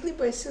it quickly,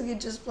 but I still get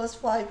just plus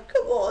 5.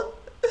 Come on!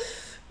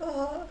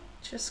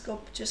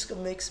 Cheska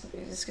makes me,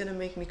 it's gonna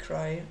make me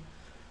cry.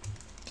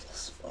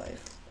 Plus 5.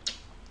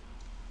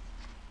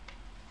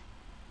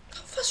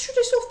 How fast should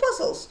I solve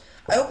puzzles?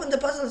 I opened the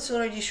puzzle, it's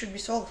already should be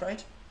solved,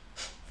 right?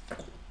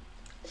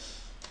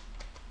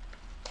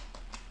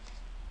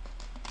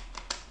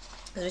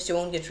 At least you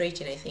won't get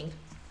rating, I think.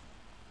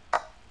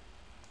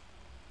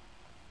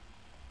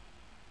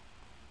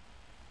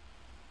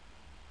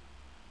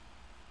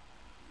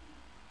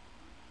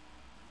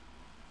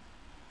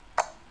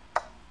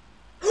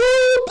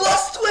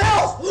 Plus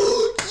 12!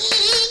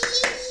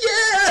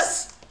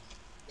 Yes!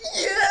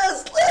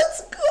 Yes!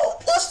 Let's go!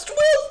 Plus 12!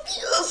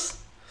 Yes!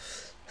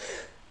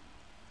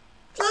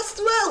 Plus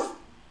 12!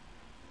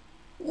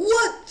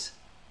 What?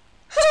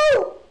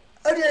 How?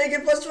 How did I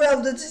get plus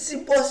 12? That's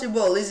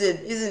impossible,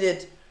 isn't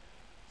it?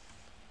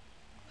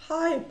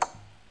 Hype.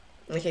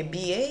 Okay,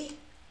 BA.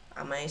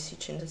 Am I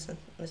switching? That's not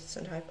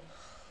hype.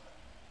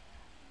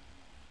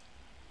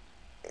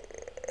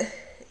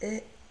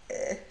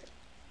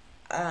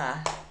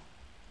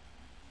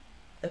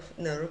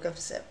 No, rook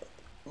f7.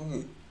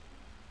 And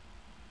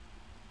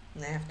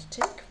I have to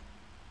take.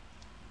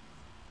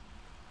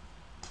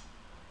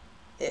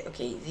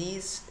 Okay,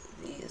 these.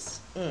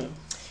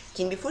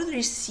 King before there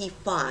is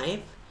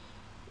c5.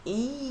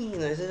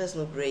 No, that doesn't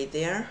look great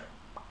there.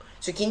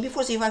 So king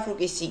before c5, rook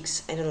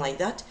a6. I don't like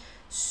that.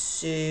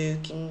 So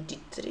king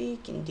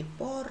d3, king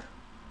d4.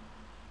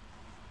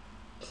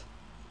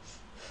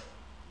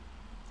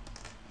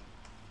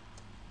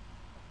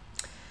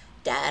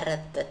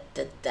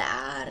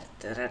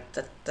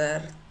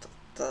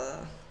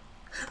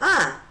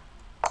 Ah!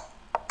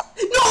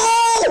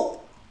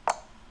 No!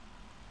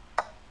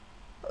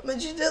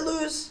 Imagine I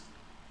lose.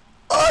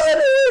 Oh, that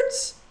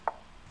hurts.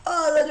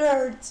 Oh, that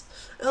hurts.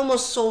 I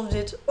almost solved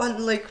it.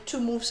 One, like 2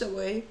 moves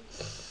away.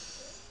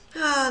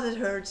 Ah, that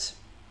hurts.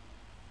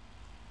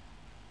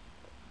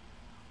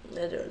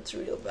 That hurts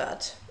real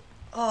bad.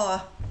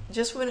 Oh,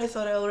 just when I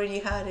thought I already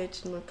had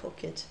it in my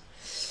pocket.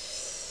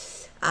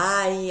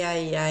 Ay.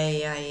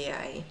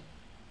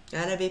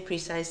 Gotta be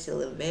precise till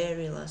the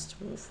very last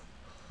move.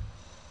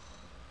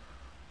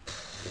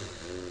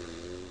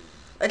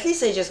 At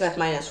least I just got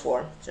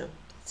 -4, so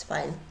it's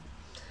fine.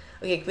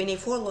 Okay, queen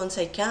e4, lone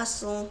side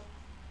castle.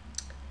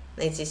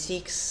 Knight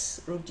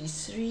c6, rook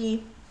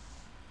d3.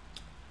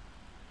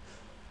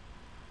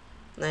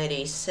 Knight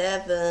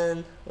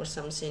a7 or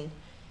something.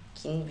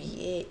 King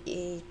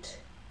b8.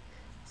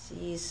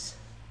 This.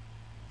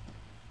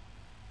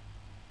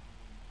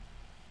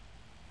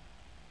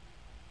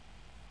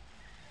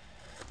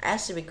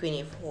 has to be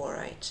queen e4,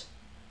 right?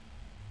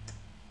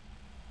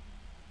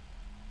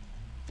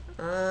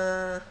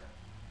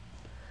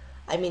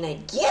 I mean, I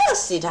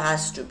guess it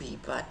has to be,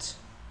 but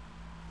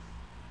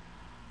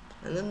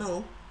I don't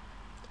know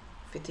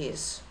if it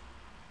is.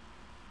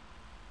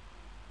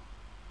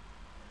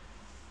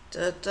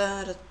 Da,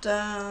 da, da,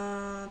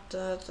 da,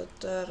 da, da,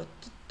 da, da,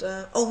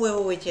 da.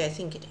 Oh, wait, yeah, I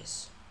think it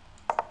is.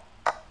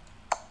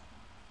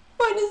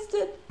 Minus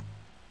 10.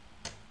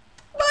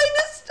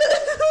 Minus 10.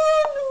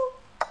 Oh, no.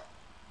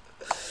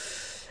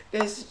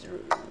 Guys,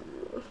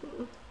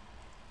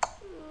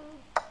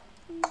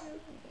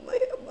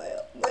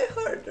 my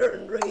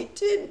hard-earned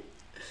rating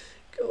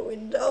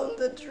going down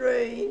the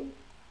drain.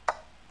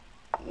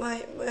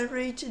 My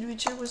rating,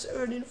 which I was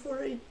earning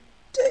for a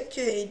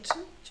decade,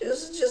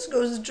 just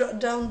goes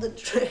down the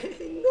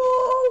drain.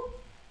 No.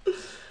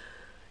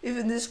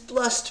 Even this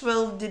plus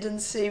 12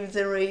 didn't save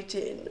the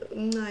rating.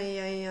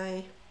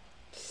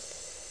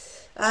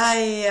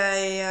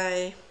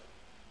 Ay.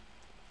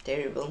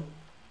 Terrible.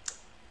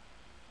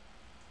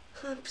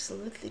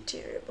 Absolutely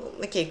terrible.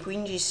 Okay,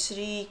 queen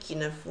g3,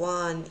 king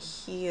f1,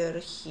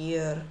 here.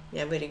 Yeah,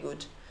 very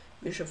good.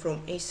 Bishop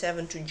from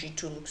a7 to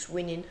g2 looks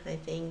winning, I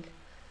think.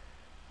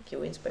 Okay,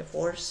 wins by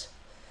force.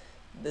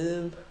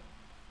 Boom.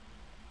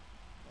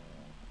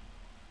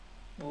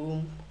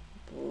 Boom.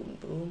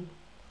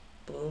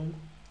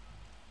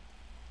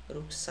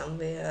 Rook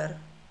somewhere.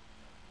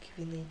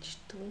 Queen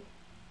h2.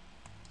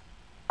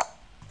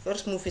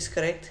 First move is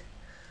correct.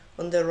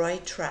 On the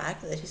right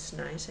track. That is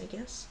nice, I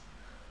guess.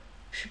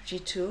 Bishop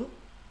g2.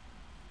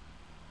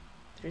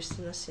 There is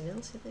nothing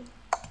else, I think.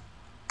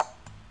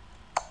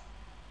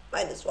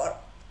 -1.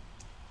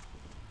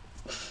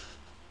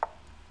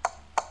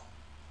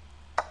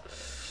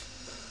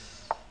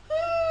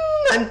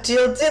 I'm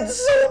tilted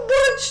so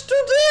much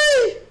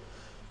today.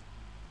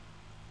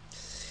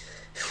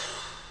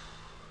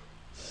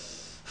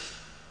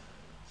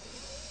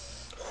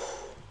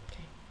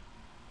 Okay.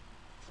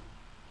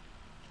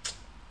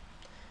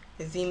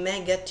 The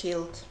mega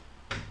tilt.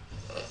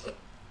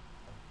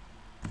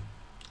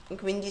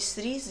 Queen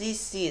d3,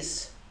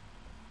 this.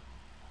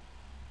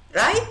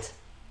 Right?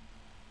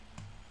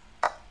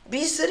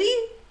 b3,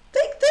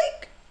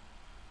 take.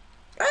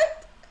 Right?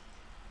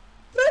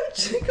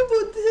 Think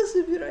about this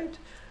to be right.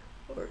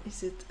 Or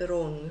is it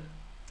wrong?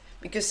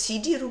 Because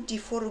cd, rook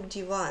d4, rook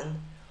d1.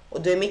 Or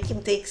do I make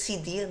him take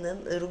cd and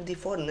then rook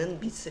d4 and then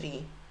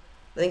b3?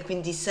 Then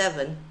queen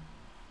d7.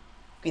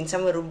 Queen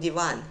 7, rook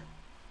d1.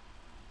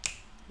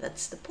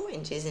 That's the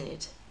point, isn't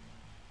it?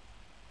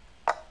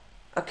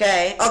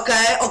 Okay.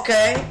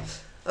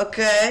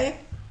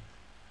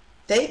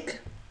 Take.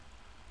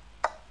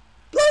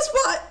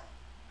 +5.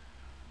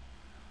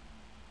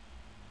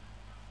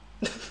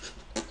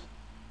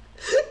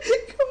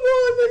 Come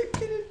on, are you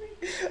kidding me?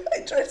 I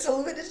tried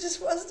solving it as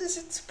fast as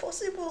it's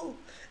possible,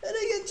 and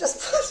I get just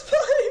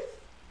 +5.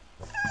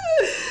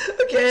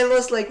 Okay, I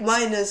lost like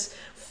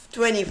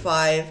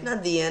 -25.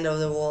 Not the end of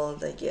the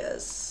world, I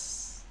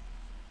guess.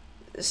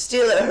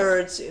 Still, it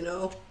hurts, you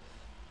know.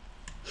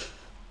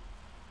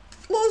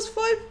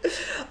 +5.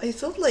 I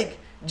thought like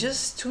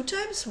just 2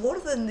 times more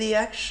than the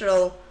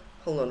actual.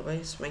 Hold on, why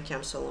is my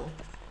cam so long?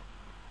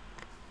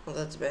 Oh,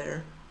 that's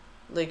better.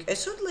 Like I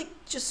thought like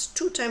just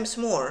 2 times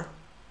more.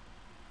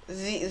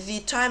 The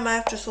time I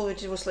have to solve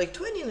it was like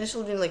 20, and I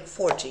solved it in like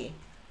 40.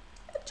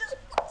 And just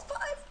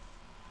 +5.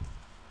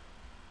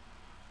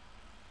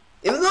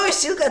 Even though I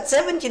still got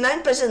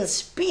 79%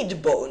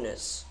 speed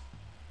bonus.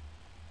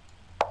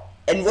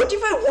 And what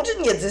if I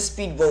wouldn't get the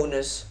speed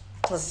bonus?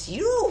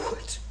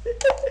 +0.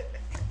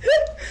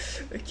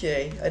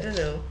 Okay, I don't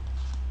know.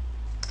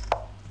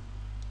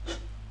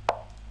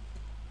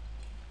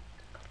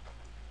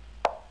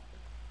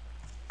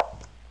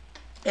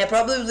 Yeah,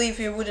 probably if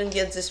you wouldn't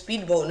get the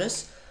speed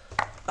bonus,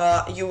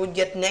 you would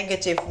get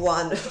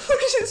 -1,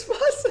 which is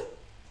possible.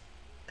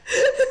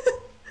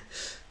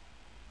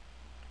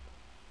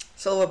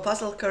 Solve a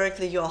puzzle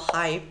correctly, you're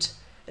hyped,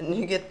 and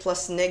you get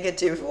 +1.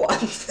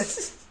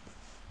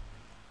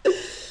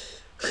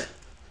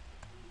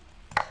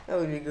 That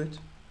would be good.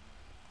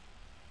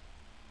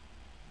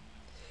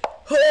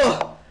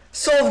 Oh,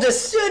 solved a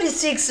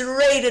 36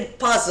 rated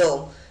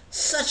puzzle.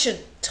 Such a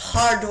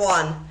hard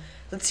one.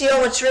 Let's see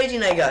how much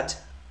rating I got.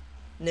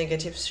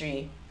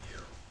 -3.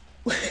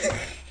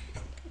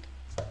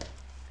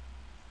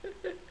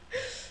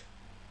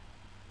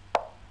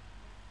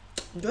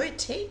 Do I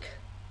take?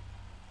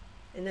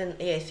 And then,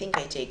 yeah, I think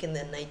I take, and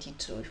then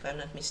 92, if I'm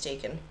not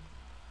mistaken.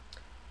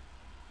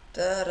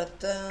 Da da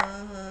da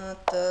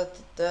da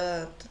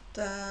da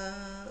da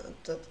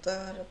da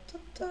da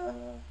da.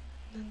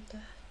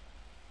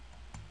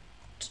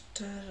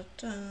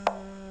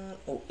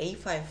 Oh,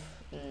 a5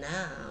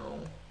 now.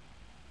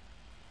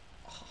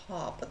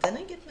 Oh, but then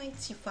I get knight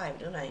c5,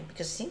 don't I?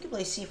 Because I think you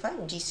play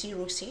c5, d3,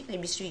 rook c8,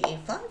 maybe 3,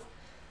 a5.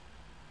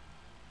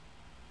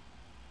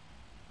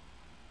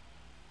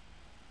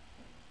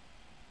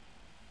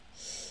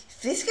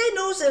 This guy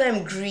knows that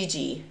I'm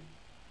greedy.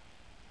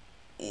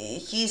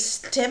 He's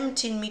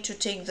tempting me to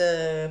take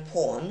the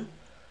pawn,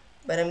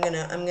 But I'm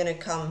gonna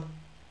come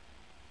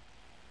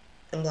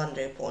and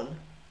blunder a pawn.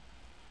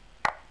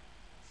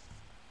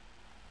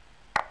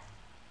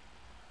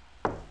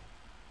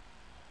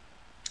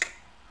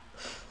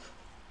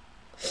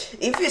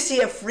 If you see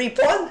a free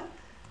pawn,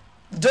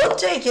 don't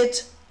take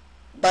it,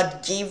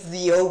 but give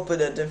the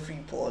opponent a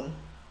free pawn.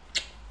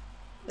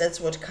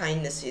 That's what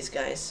kindness is,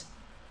 guys.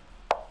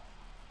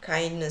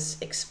 Kindness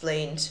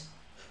explained.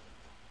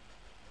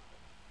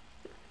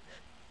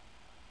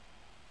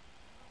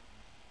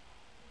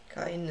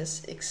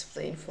 Kindness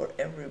explained for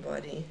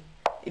everybody.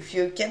 If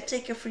you can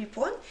take a free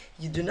pawn,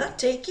 you do not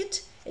take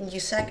it, and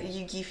you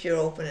give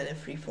your opponent a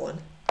free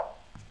pawn.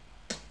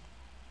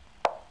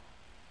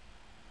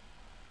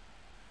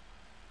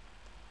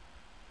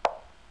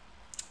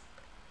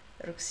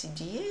 Rook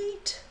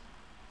cd8.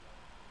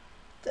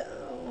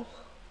 Though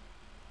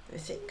I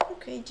think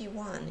rook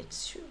ad1, it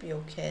should be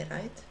okay,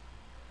 right?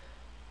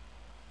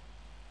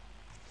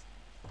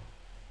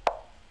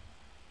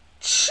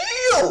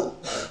 Chill!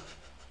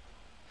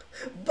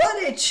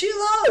 Buddy,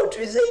 chill out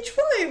with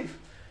h5.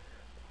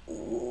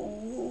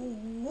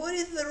 What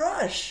is the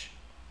rush?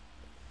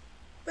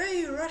 Where are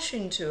you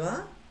rushing to,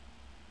 huh?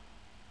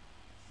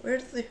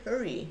 Where's the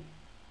hurry?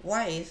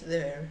 Why is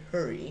there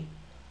hurry?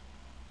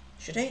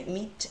 Should I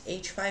meet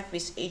h5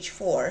 with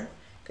h4?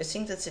 Because I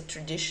think that's a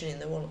tradition in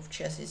the world of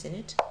chess, isn't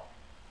it?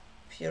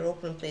 If your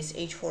opponent plays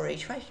h4,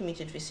 h5, you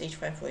meet it with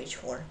h5 or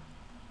h4.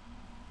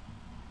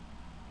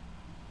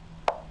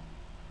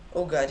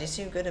 Oh god, is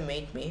he gonna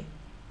mate me?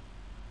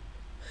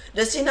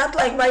 Does he not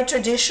like my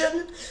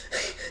tradition?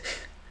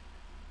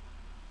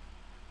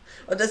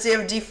 Or does he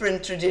have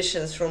different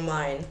traditions from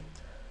mine?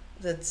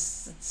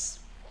 That's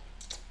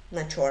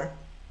not sure.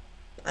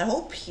 I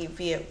hope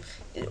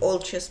all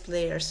chess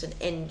players and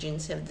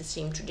engines have the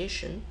same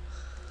tradition,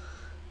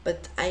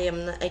 but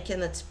I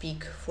cannot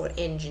speak for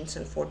engines,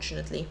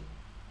 unfortunately.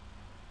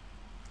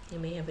 They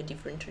may have a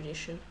different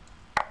tradition.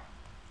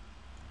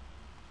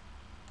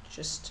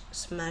 Just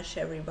smash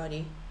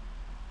everybody,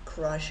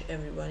 crush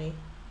everybody.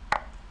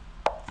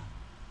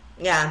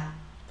 Yeah,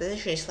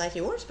 position is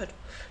slightly worse, but it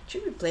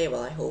should be playable,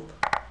 I hope.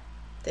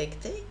 Take.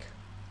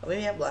 Or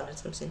maybe I blundered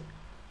something.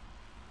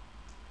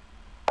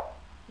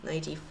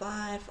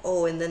 95.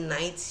 Oh, and then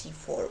knight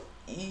c4.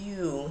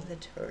 Ew,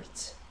 that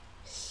hurts.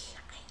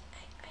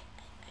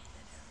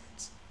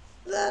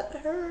 That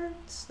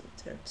hurts.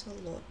 That hurts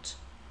a lot.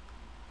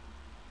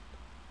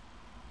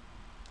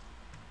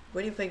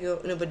 What if I go?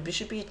 No, but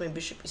bishop e8, my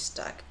bishop is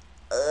stuck.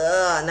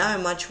 Ugh, now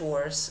I'm much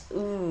worse.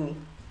 Ooh.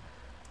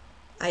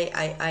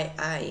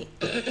 I.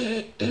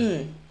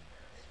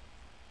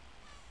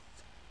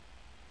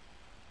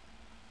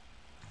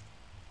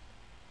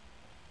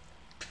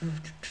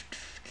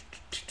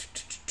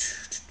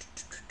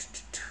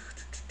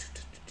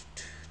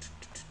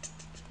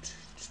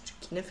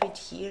 Can I fit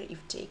here?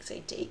 If takes,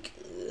 I take.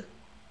 Ugh.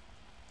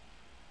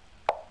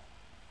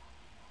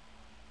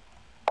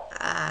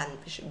 Ah,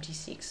 and bishop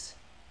d6.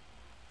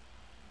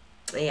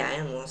 Yeah, I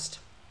am lost.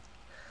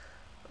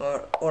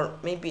 Or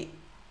maybe.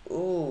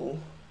 Oh,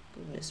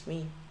 goodness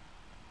me.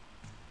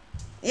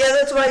 Yeah,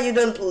 that's why you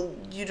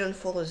don't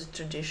follow the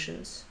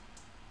traditions.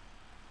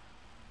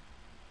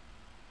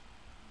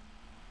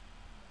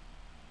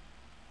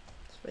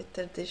 That's why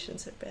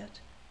traditions are bad.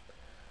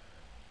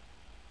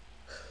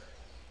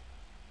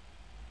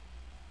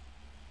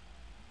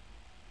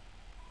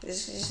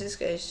 This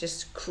guy is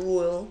just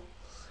cruel.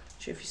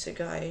 If he's a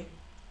guy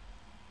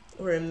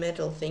or a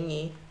metal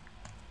thingy.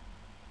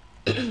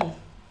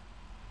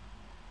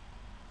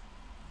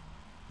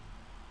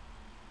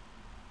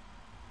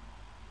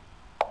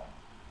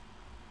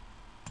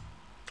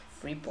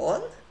 Free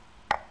pawn?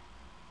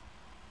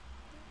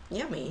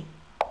 Yummy.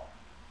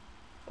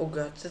 Oh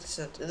god, that's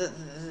not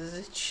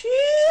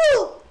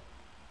chill.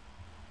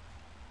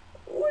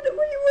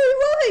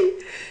 Why?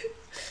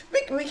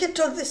 We can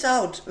talk this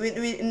out.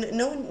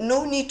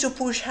 No need to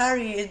push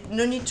Harry.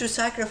 No need to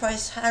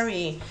sacrifice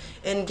Harry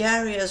and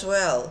Gary as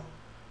well.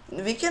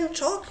 We can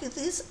talk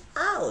this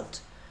out.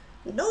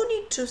 No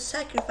need to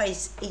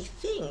sacrifice a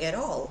thing at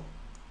all.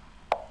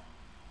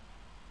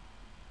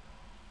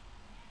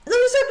 No,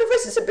 he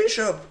sacrifices a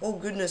bishop. Oh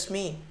goodness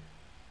me.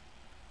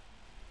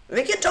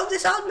 We can talk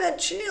this out, man.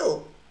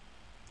 Chill.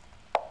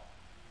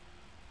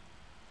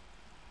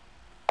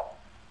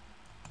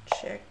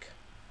 Check.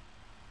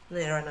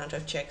 I run out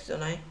of checks,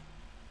 don't I?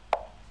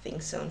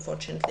 Think so,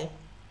 unfortunately.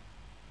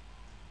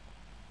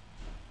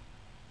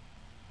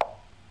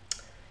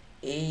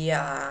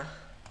 Yeah.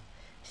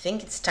 I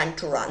think it's time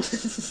to run.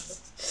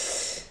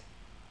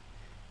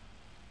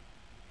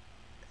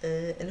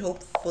 And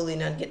hopefully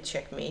not get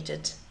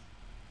checkmated.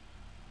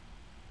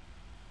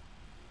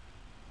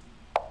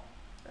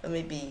 Or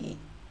maybe...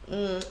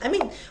 I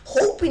mean,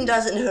 hoping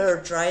doesn't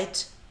hurt,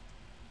 right?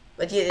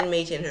 But yeah, then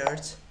mating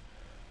hurts.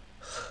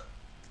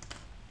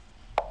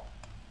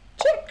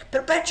 Check!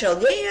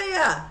 Perpetual!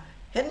 Yeah!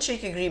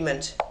 Handshake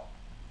agreement.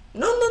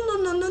 No.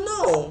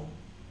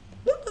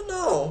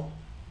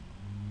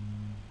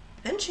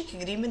 Handshake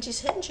agreement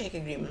is handshake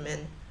agreement,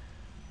 man.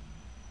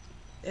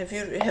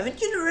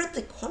 Haven't you read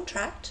the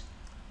contract?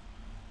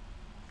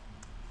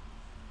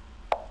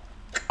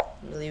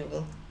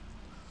 Unbelievable.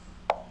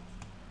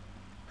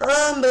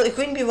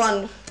 Queen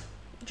b1.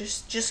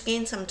 Just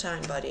gain some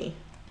time, buddy.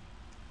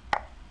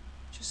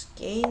 Just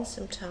gain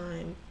some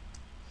time.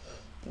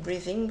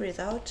 Breathe in, breathe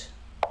out.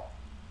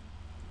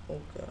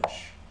 Oh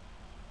gosh.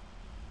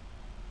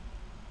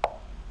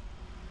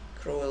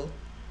 Cruel.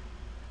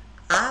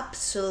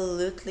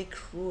 Absolutely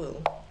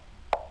cruel.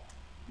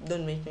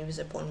 Don't make me with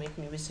a pawn, make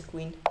me with a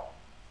queen.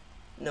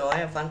 No, I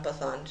have one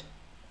pathant.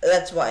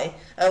 That's why.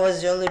 That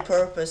was the only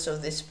purpose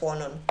of this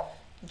pawn on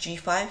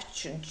g5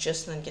 should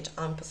just not get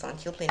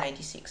unpathant. He'll play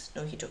 96.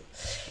 No, he took.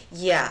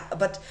 Yeah,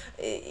 but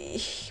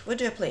what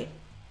do I play?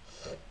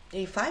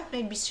 a5,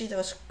 knight b3, that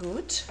was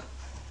good.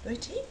 Do I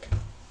take?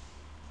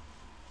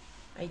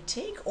 I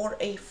take or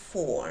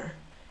a4?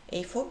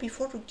 a4,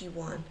 b4, rook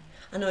d1.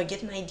 Oh no, I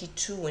get knight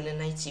d2 and a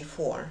knight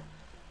c4.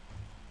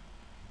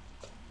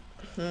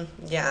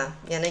 Yeah,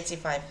 knight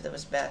c5, that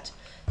was bad.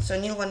 So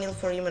nil 1-0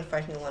 for him and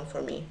 5-1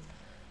 for me.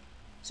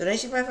 So knight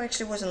c5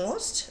 actually wasn't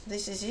lost.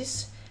 This is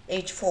his.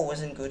 h4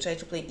 wasn't good. I had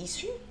to play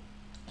e3.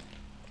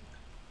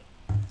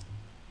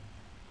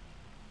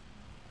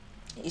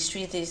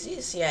 e3 this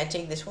is. Yeah, I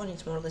take this one.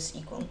 It's more or less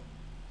equal.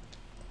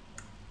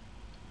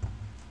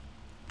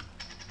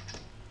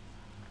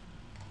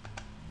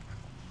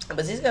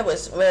 But this guy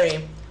was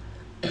very,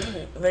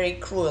 very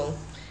cruel.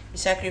 He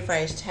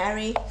sacrificed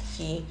Harry,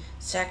 he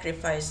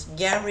sacrificed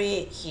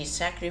Gary, he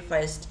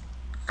sacrificed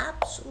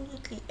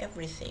absolutely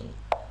everything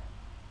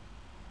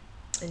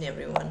and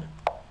everyone.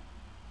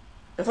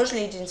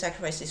 Unfortunately, he didn't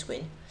sacrifice his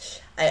queen.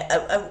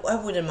 I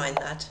wouldn't mind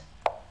that.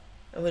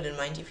 I wouldn't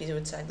mind if he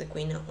would sack the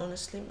queen,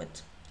 honestly,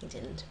 but he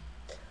didn't.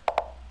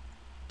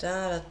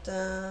 Da da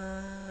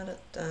da da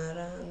da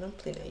da. Don't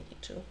play knight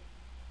e2.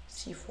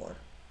 c4.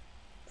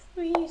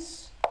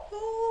 Please.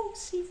 Oh,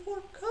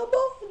 c4. Come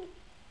on.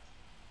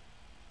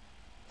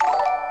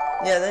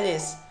 Yeah, that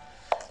is.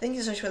 Thank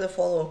you so much for the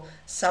follow.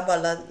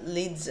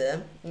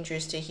 Sabaladze.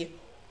 Interesting here.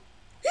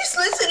 He's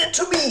listening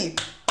to me!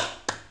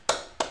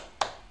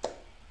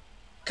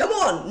 Come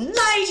on!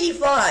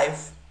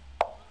 95!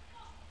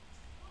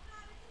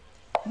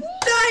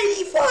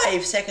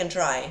 95! Second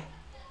try.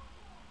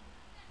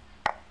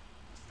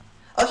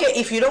 Okay,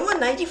 if you don't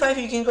want 95,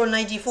 you can go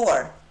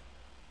 94.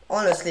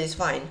 Honestly, it's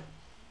fine.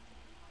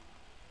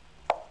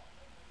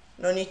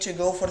 No need to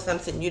go for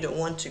something you don't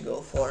want to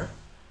go for.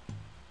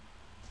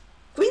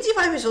 Queen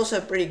c5 is also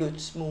a pretty good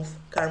move.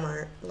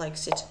 Karma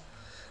likes it.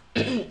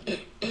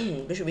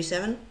 Bishop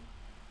b7.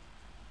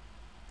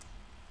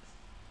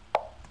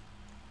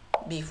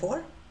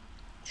 b4.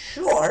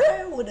 Sure,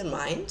 I wouldn't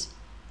mind.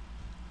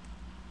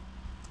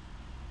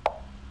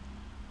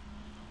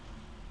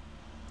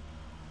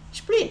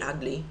 It's pretty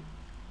ugly.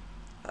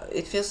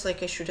 It feels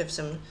like I should have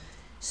some,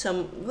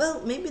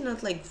 well, maybe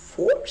not like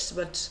force,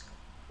 but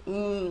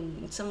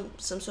some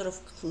sort of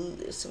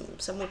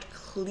somewhat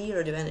clear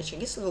advantage. I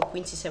guess I'll go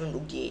queen c7,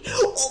 rook d8.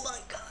 Oh my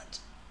god!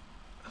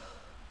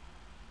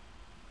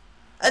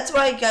 That's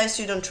why, guys,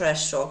 you don't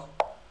trash talk.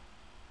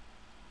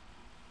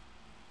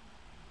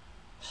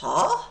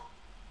 Huh?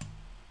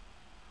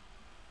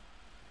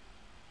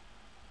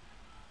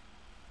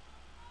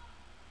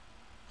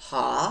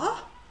 Huh?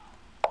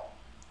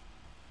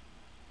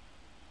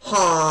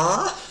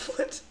 Huh?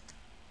 What?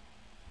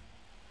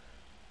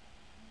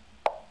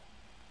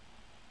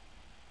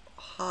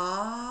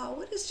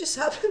 What has just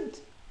happened?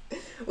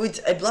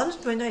 Wait, I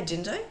blundered my knight,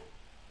 didn't I?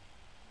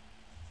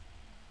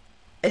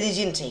 And he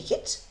didn't take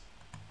it?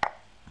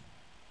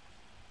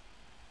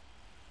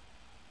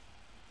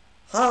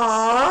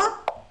 Huh?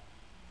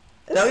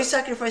 And now he's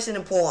sacrificing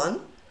a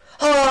pawn?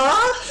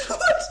 Huh?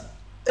 What?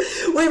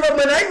 Wait, but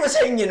my knight was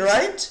hanging,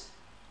 right?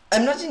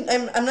 I'm not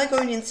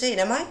going insane,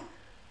 am I?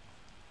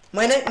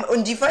 My knight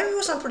on d5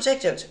 was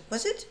unprotected.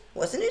 Was it?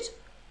 Wasn't it?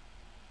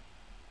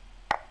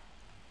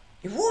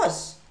 It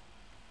was.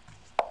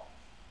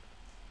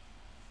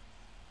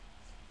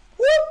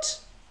 What?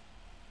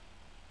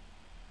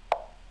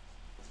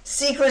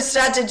 Secret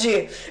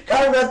strategy.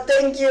 Karma,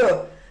 thank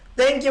you.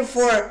 Thank you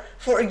for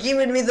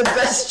giving me the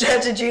best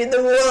strategy in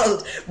the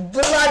world.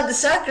 Blood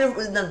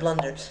sacrifice, not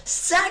blunder.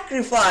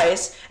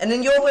 Sacrifice, and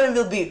then your opponent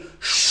will be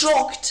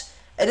shocked,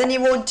 and then he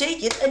won't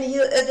take it, and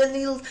then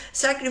he'll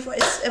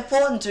sacrifice a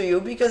pawn to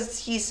you because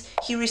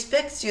he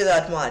respects you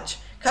that much.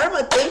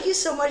 Karma, thank you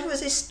so much for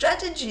this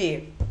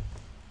strategy.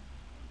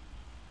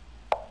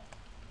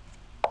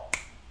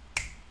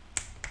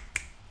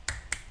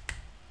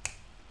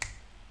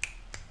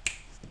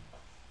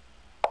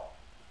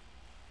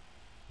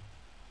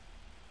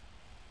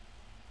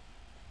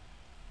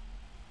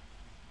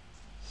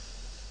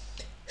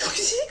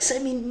 I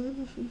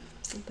mean,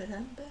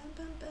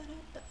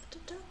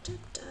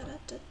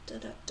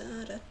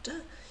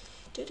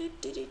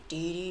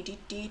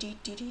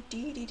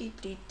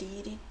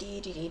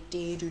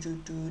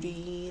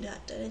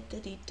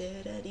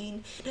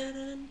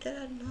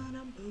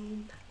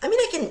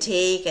 I can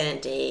take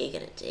and take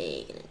and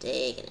take and take and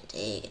take and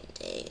take and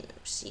take and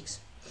 6.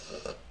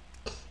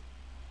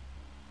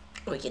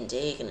 We can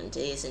take and then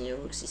this and then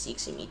rook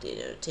c6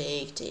 immediately.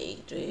 Take,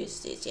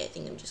 this. Yeah, I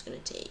think I'm just gonna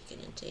take and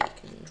then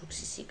rook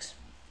c6.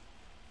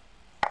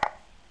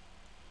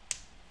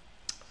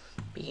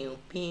 Pew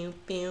pew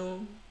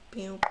pew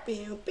pew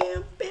pew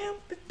pew pew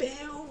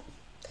pew.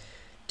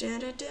 Da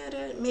da da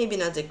da. Maybe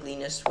not the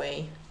cleanest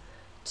way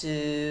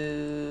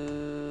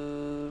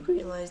to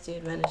realize the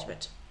advantage,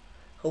 but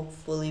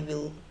hopefully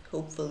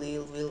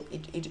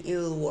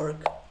it'll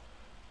work.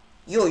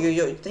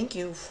 Yo, thank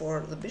you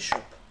for the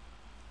bishop.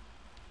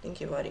 Thank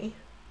you, buddy.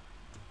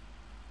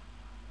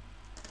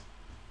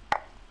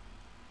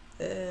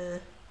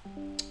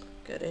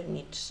 Got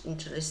any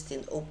interest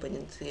in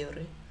opening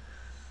theory?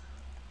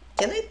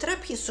 Can I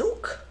trap his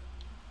rook?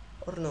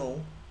 Or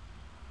no?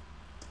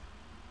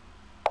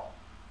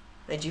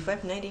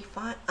 G5,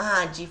 95?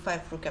 Ah,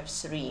 G5, rook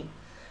f3.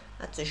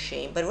 That's a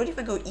shame. But what if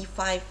I go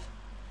E5?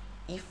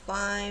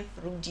 E5,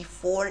 rook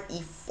D4,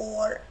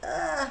 E4?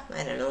 I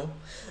don't know.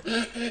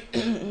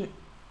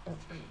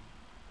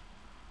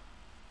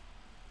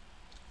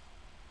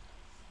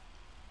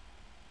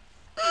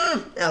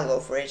 I'll go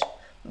for it.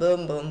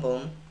 Boom, boom,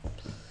 boom.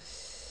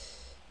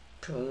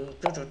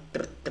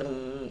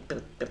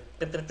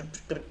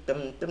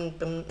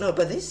 No,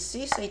 but this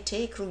I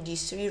take, rook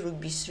D3, rook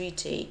B3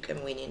 take,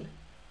 I'm winning.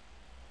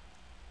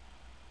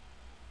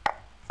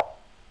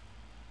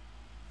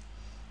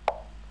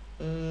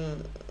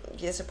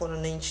 Yes, upon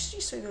an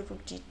H3, so I go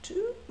rook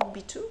D2, rook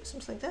B2,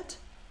 something like that.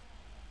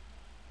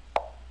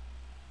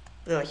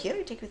 No, here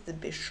I take with the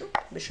bishop,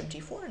 bishop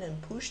D4, and then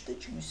push the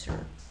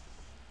juicer.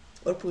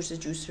 Or push the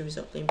juicer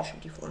without playing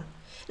bishop D4.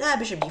 Nah,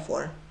 bishop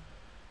D4.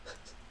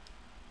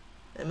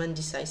 I'm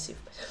undecisive.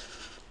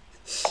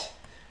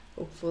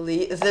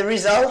 Hopefully the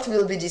result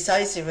will be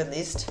decisive, at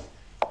least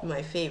in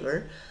my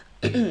favor.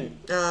 A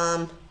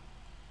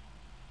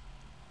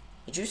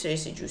juicer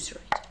is a juicer,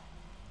 right?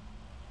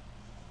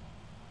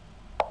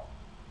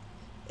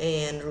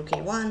 And rook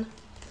A1,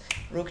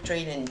 rook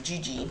trade, and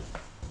GG.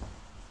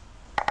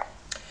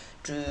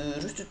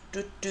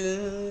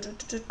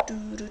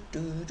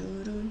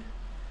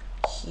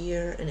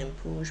 Here and then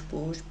push.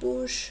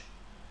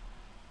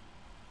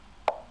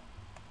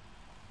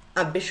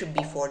 Bishop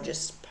B4,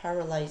 just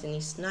paralyzing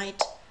his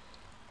knight.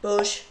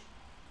 Push.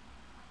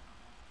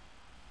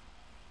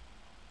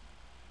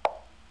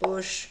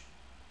 You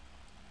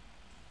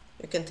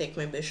can take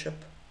my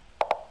bishop.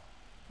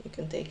 You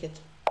can take it.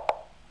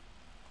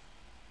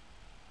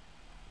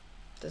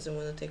 Doesn't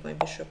want to take my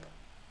bishop.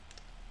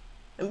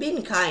 I'm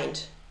being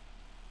kind.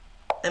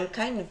 I'm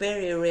kind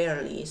very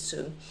rarely,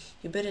 so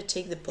you better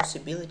take the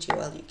possibility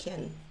while you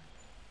can.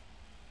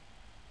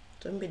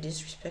 Don't be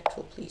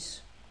disrespectful,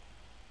 please.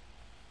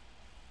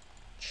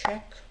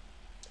 Check.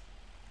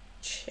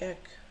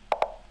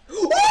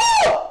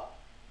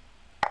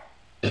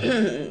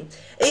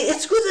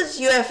 It's good that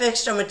you have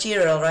extra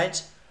material,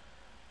 right?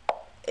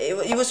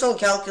 It was all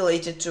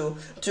calculated to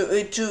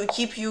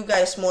keep you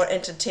guys more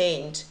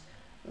entertained,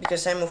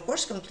 because I'm of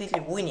course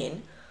completely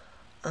winning.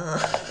 I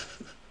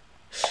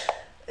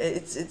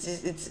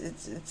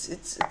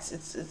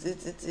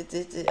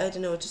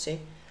don't know what to say.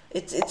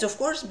 It's of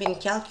course been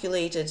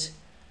calculated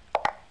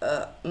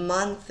a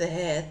month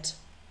ahead,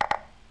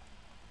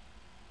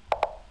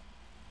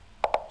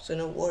 so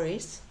no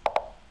worries.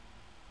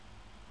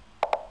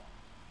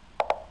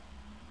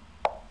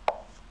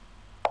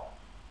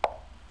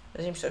 I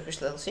think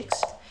Stockfish level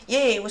 6.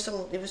 Yeah, it was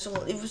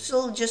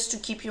all just to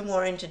keep you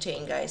more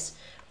entertained, guys,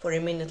 for a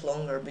minute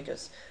longer,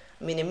 because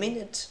I mean a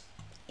minute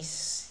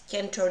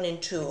can turn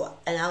into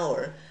an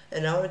hour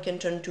can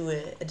turn to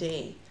a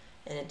day,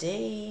 and a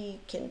day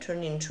can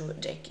turn into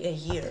a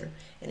year,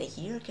 and a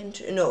year can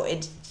turn, no,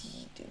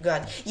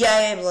 God, yeah,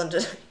 I am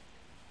London.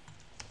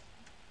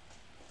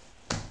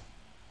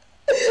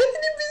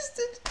 You missed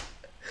it.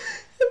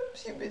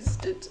 You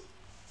missed it.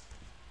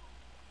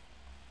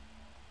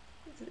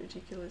 It's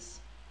ridiculous.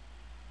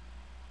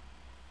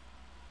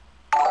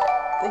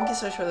 Thank you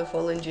so much for the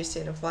follow, and just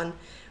have fun.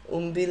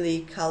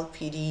 Umbilical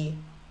PD.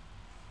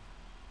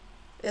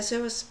 Yes,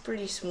 it was a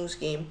pretty smooth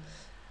game.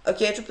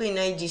 Okay, I had to play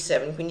knight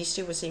d7. Queen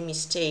d3 was a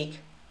mistake.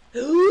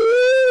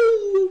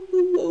 Whoa.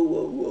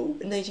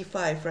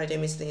 95, right, I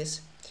missed this.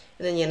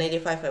 And then yeah,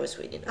 95 I was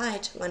waiting.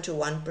 Alright,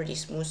 1-1, pretty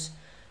smooth,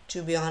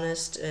 to be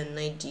honest.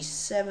 Knight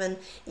d7.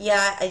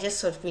 Yeah, I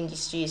just thought queen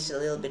d3 is a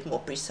little bit more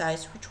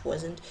precise, which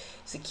wasn't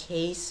the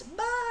case.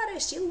 But I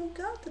still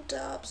got the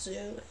top, so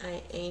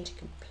I ain't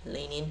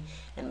complaining.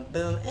 And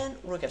boom, and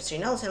rook f3.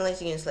 Now it's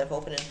analyzing against live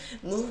opponent.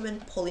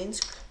 Movement,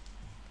 Polinsk.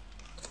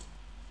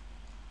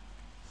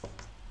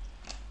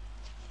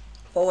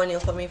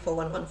 4-1 for me,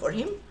 4-1-1 for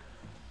him.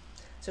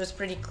 So it's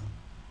pretty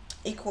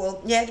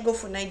equal. Yeah, I'd go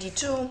for knight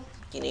d2,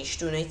 king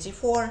h2, knight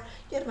c4.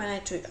 Get my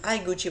knight to hi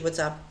Gucci, what's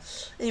up?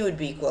 And it would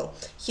be equal.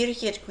 Here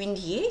he had queen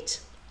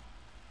d8.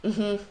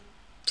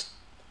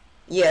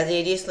 Yeah, the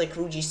idea is like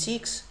rook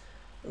g6,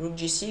 queen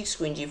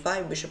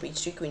g5, bishop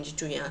h3, queen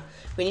g2. Yeah,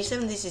 queen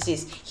e7. This is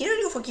his. Here I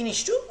go for king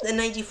h2, then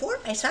knight d4.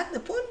 I sack the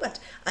pawn, but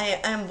I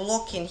am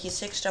blocking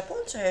his extra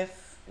pawn, so I have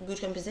good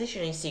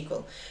compensation is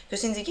equal.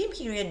 Because in the game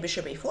here you had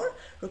bishop a4,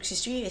 rook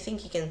c3, I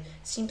think he can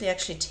simply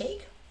actually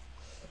take.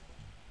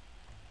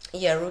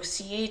 Yeah, rook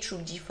c8,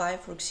 rook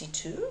d5, rook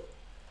c2,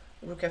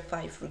 rook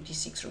f5, rook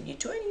d6, rook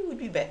d2, and it would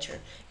be better.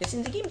 Because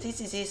in the game this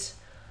is his,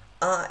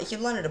 he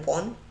landed a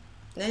pawn,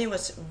 then it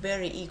was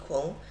very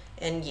equal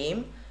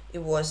endgame.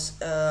 It was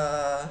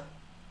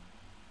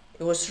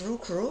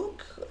rook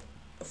rook,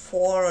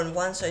 4 on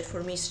one side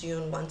for me, 3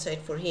 on one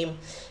side for him,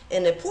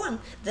 and a pawn.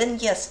 Then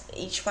yes,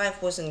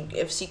 h5 wasn't,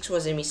 f6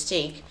 was a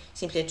mistake,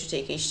 simply had to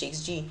take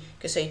h6g,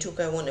 because I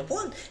won a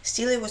pawn.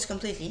 Still it was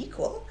completely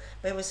equal,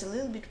 but it was a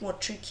little bit more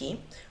tricky.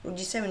 Rook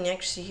d7,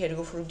 actually he had to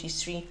go for rook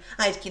d3,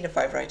 I had king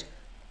f5, right?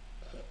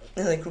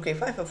 And like rook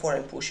a5, f4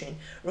 I'm pushing.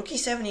 Rook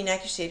e7, in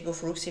accuracy I had to go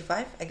for rook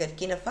c5, I got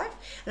king f5,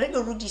 and I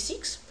go rook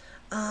d6,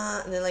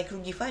 and then like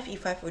rook d5,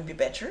 e5 would be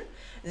better.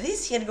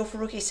 This he had to go for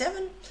rook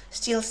a7,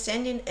 still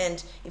standing,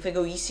 and if I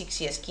go e6,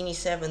 yes, king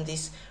e7,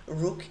 this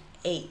rook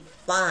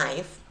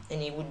a5,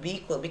 and it would be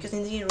equal, because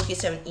in the end rook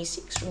a7,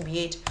 e6, rook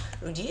b8,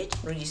 rook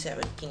d8, rook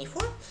d7, king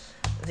e4.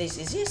 This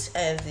is this, I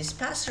have this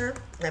passer,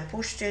 I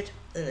pushed it,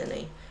 and then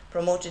I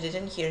promoted it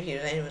in here,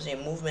 then it was a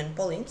movement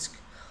Polinsk,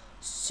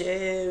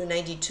 so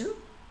 92,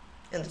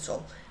 and that's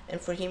all. And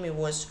for him it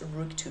was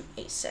rook to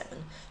a7.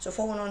 So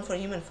 4-1-1 for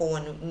him and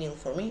 4-1-0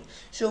 for me.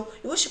 So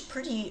it was a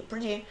pretty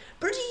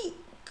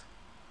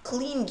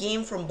clean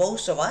game from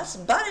both of us,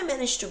 but I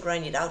managed to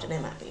grind it out and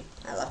I'm happy.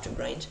 I love to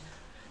grind.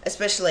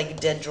 Especially like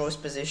dead draws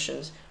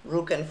positions.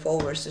 Rook and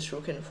 4 versus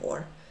rook and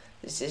 4.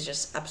 This is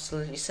just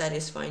absolutely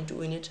satisfying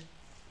doing it,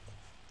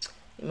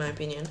 in my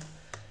opinion.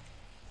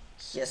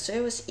 Yeah, so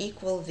it was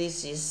equal.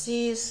 This is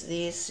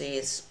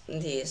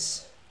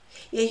this.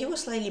 Yeah, he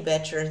was slightly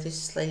better. This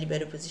is slightly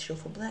better position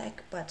for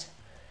black, but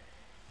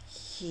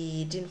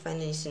he didn't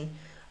find anything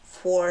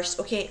forced.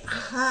 Okay,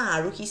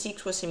 rook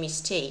e6 was a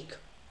mistake.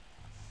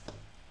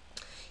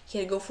 He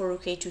had to go for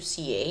rook a to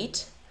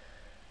c8,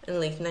 and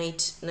like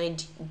knight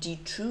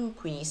d2,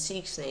 queen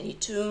e6,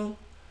 92,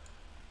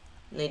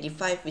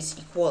 95 with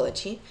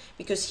equality,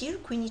 because here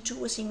queen e2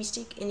 was a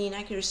mistake and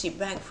inaccuracy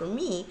back for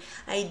me.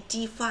 I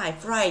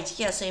d5, right,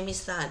 yes, I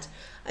missed that.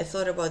 I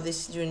thought about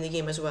this during the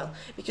game as well,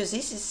 because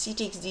this is c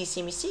takes d,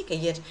 a mistake. I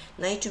get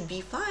knight to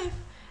b5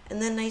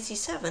 and then knight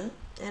c7,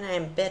 and I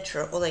am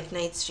better, or like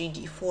knight 3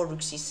 d4, rook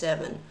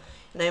c7,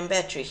 and I am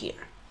better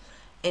here.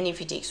 And if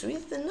he takes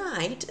with the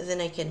knight, then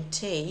I can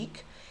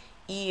take.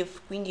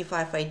 If queen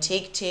d5, I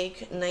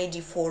take, knight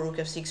d4, rook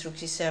f6, rook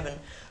c7,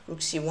 rook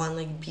c1,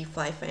 like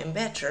b5, I am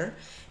better.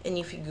 And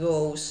if he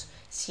goes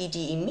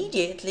cd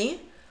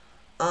immediately,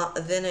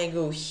 then I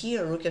go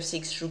here, rook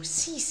f6, rook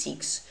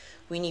c6,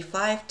 queen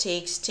e5,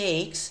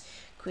 takes,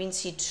 queen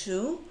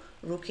c2,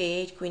 rook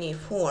a8, queen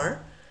a4,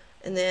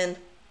 and then,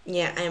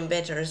 yeah, I am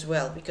better as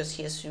well, because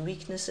he has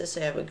weaknesses.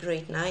 I have a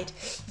great knight.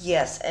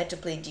 Yes, I had to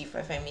play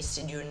d5, I missed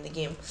it during the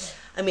game.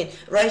 I mean,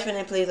 right when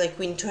I played like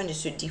queen 20,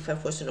 so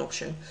d5 was an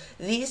option.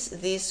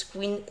 This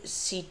queen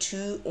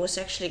c2 was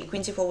actually,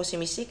 queen c4 was a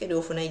mistake. I do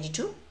for knight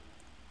d2.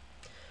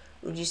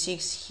 Rook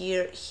d6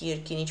 here,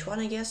 king h1,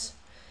 I guess.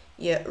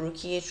 Yeah, rook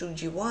e8, rook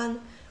g1,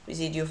 with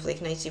the idea of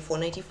like knight c4,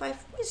 knight e5,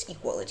 with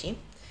equality.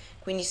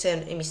 Queen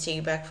e7, a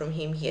mistake back from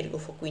him. He had to go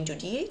for queen to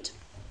d8,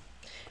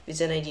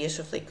 with an idea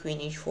of like queen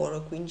h4 or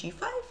queen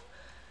g5.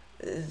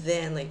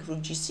 Then like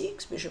rook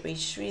g6, bishop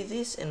h3,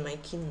 this, and my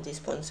king, this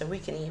pawn's are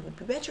weakening, it would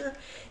be better.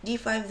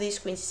 d5, this,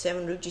 queen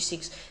c7, rook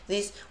g6,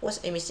 this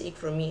was a mistake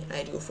for me. I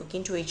had to go for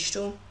king to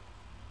h2,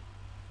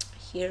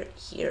 here,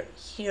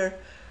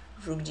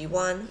 rook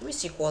d1,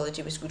 with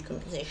equality, with good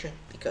compensation,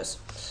 because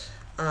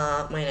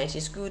my knight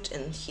is good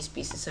and his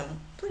pieces are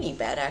pretty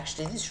bad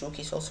actually. This rook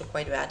is also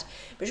quite bad.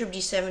 Bishop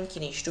d7,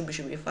 king h2,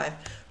 bishop b5,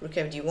 rook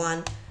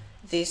fd1,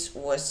 this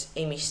was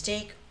a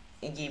mistake.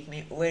 It gave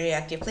me very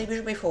active play.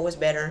 Bishop a4 was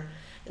better,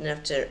 and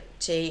after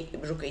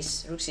rook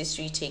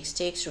c3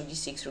 takes, rook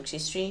d6, rook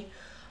c3.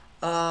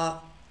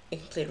 You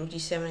can play rook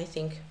d7, I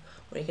think,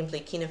 or you can play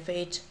king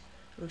f8,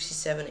 rook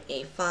c7,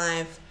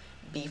 a5,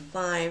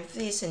 b5,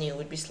 this, and it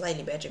would be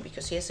slightly better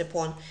because he has a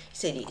pawn. He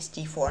said it's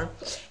d4,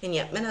 and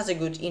yeah, man has a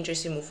good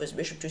interesting move was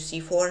bishop to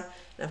c4,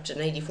 and after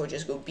knight d4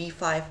 just go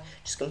b5,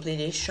 just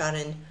completely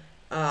shutting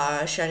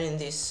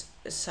this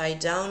side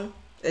down,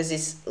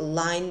 this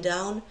line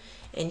down,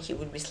 and he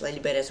would be slightly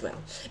better as well.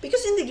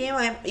 Because in the game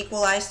I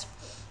equalized,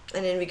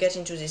 and then we get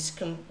into this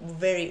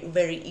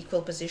very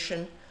equal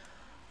position.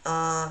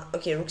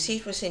 Okay, rook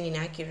c8 was an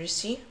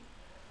inaccuracy.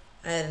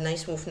 I had a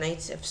nice move, knight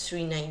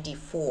f3, knight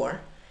d4,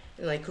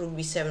 and like rook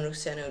b7, rook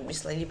 7 would be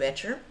slightly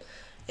better.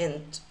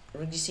 And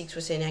rook d6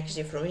 was an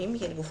inaccuracy from him. He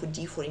had to go for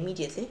d4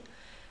 immediately.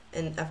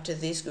 And after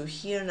this, go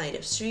here, knight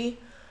f3,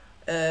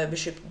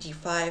 bishop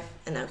d5,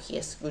 and now he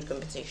has good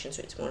compensation,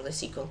 so it's more or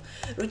less equal.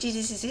 Rook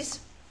d6.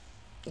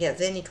 Yeah,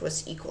 then it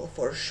was equal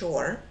for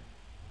sure.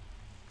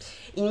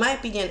 In my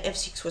opinion,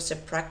 f6 was a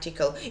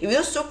practical, even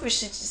though Stockfish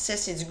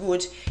says it's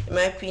good, in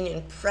my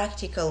opinion,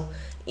 practical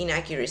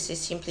inaccuracy.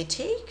 Simply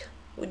take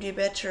would be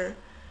better.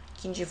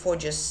 King g4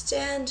 just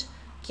stand,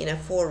 king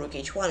f4, rook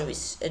h1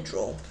 with a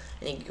draw.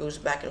 and it goes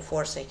back and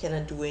forth, I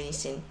cannot do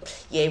anything.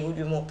 Yeah, it would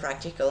be more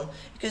practical,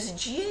 because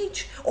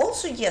GH,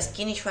 also yes,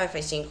 king h5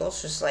 I think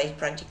also slight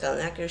practical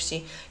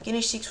inaccuracy. King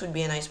h6 would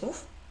be a nice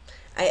move.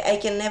 I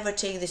can never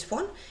take this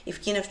pawn.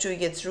 If king f2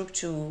 gets rook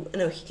to,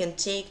 no, he can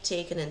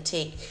take, and then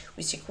take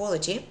with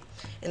equality,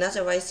 and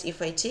otherwise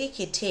if I take,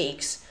 he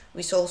takes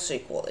with also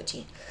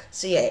equality.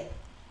 So yeah,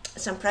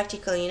 some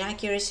practical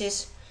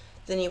inaccuracies.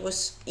 Then it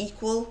was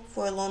equal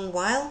for a long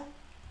while.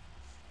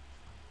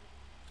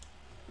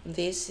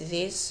 This,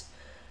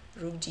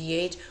 rook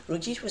d8.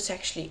 Rook d8 was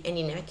actually an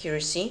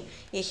inaccuracy.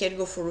 Yeah, he had to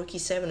go for rook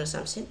e7 or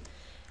something.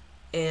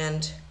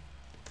 And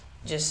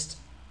just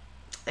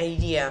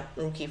idea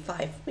rook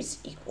e5 with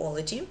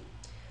equality.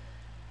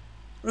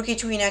 Rook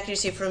e2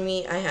 inaccuracy for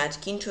me. I had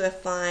king to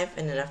f5,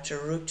 and then after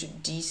rook to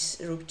d,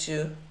 rook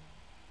to,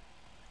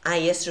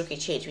 yes, rook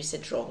h8 we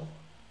said wrong.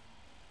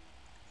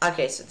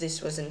 Okay, so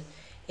this wasn't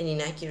an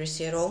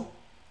inaccuracy at all.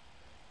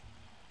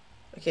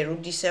 Okay,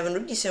 rook d7.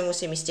 Rook d7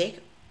 was a mistake.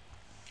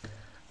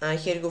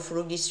 Here to go for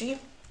rook d3,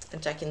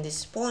 attacking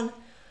this pawn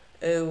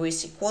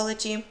with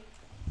equality.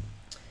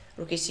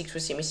 Rook a6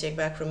 was a mistake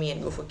back from me,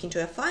 and go for king to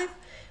f5.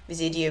 With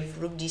the idea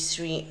of rook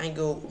d3, I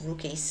go rook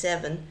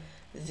a7.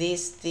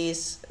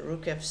 This,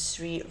 rook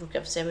f3, rook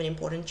f7,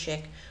 important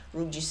check.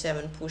 Rook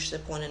g7, push the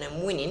pawn, and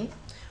I'm winning.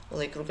 Or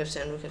like rook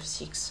f7, rook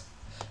f6,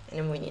 and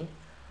I'm winning.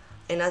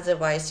 And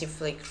otherwise, if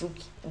like rook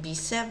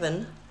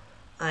b7,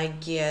 I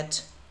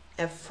get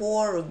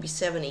f4, rook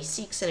b7,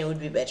 a6, and it would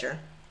be better.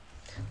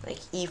 Like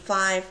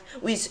e5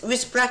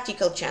 with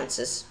practical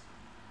chances.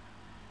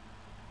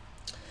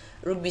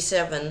 Rook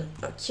b7,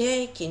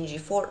 okay, king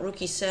g4, rook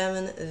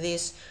e7,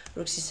 this,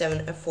 rook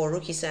c7, f4,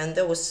 rook e7.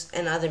 That was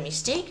another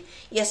mistake.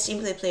 Yes,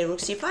 simply play rook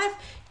c5,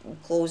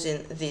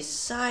 closing this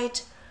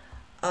side,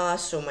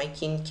 so my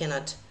king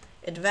cannot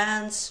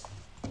advance.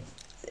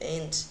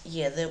 And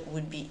yeah, that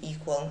would be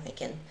equal.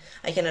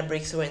 I cannot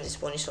break through, and this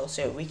pawn is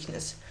also a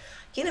weakness.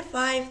 King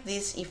f5,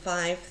 this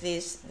e5,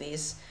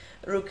 this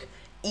rook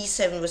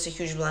e7 was a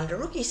huge blunder.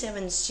 Rook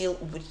e7 still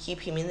would keep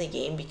him in the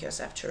game,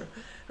 because after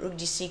rook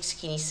d6,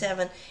 king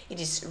e7, it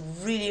is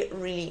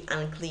really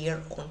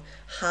unclear on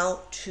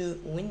how to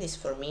win this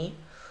for me.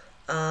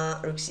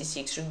 Rook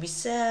c6, rook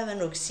b7,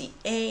 rook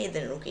c8,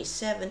 then rook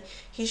a7.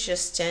 He's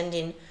just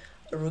standing.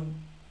 Rook,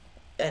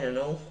 I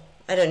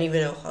don't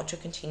even know how to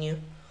continue.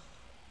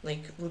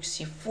 Like rook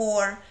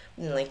c4,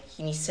 and like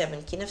king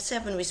e7, king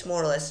f7 with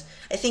more or less,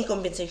 I think,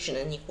 compensation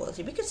and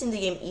equality, because in the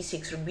game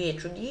e6, rook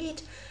b8, rook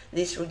d8,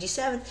 this rook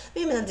d7,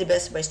 maybe not the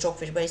best by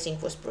Stockfish, but I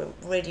think was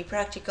already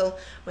practical.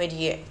 My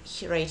idea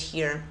right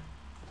here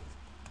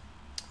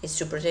is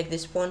to protect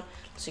this pawn,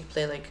 so you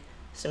play like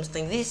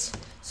something like this,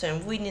 so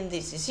I'm winning.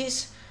 This is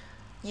this.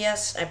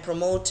 Yes, I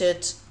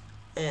promoted,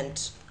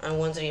 and I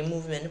won the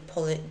movement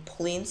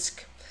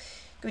Polinsk.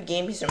 Good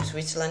game, he's from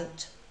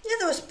Switzerland. Yeah,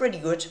 that was pretty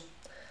good.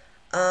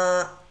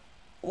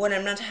 What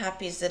I'm not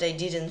happy is that I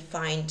didn't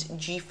find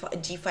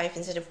d5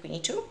 instead of queen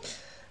e2,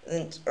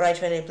 and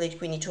right when I played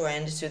queen e2 I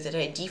understood that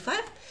I had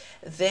d5,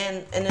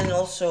 and then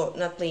also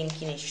not playing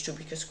king h2,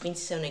 because queen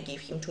c7 I gave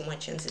him too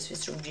much chances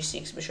with rook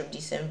g6, bishop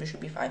d7, bishop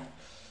b5.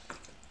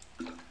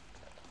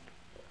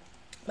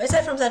 But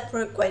aside from that,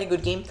 quite a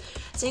good game.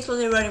 Thanks for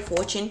everybody for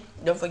watching.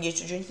 Don't forget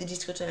to join the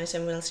Discord channel.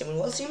 Someone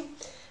will stream.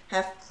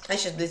 I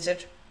just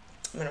blitzed,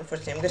 but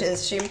unfortunately I'm good in the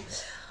stream.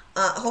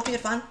 Hope you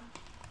had fun.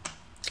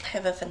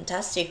 Have a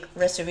fantastic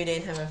rest of your day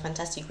and have a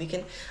fantastic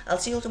weekend. I'll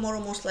see you tomorrow,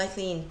 most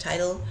likely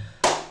entitled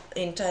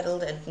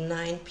at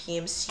 9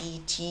 p.m.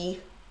 CT.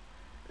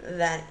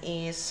 That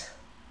is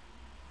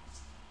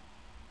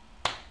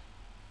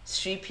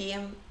 3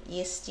 p.m.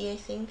 EST, I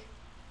think,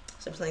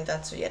 something like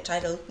that. So yeah,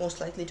 titled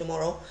most likely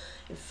tomorrow,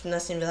 if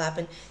nothing will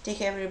happen. Take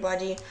care,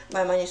 everybody.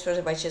 Buy money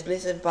sponsor by Chess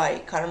Blizzard, by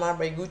Karma,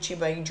 by Gucci,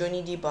 by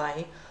Johnny D,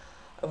 by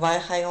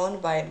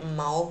Tykhon, by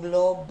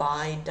Maoglo,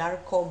 by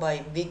Darko, by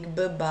Big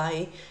B,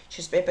 by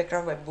Chess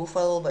Papercraft, by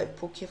Buffalo, by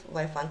Pookie,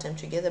 by Phantom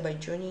Together, by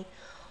Johnny,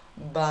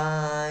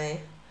 by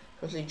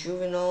Totally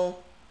Juvenile,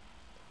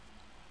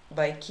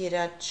 by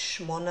Kirat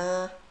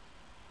Shmona,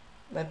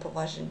 by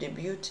Považen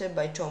Debute,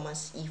 by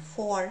Thomas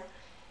E4,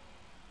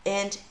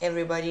 and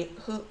everybody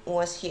who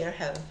was here.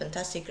 Have a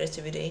fantastic rest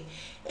of your day,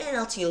 and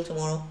I'll see you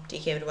tomorrow.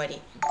 Take care,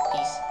 everybody.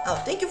 Peace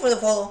out. Thank you for the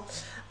follow.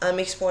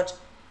 Mixport,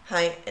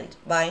 hi and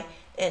bye,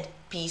 and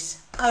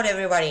peace out,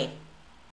 everybody.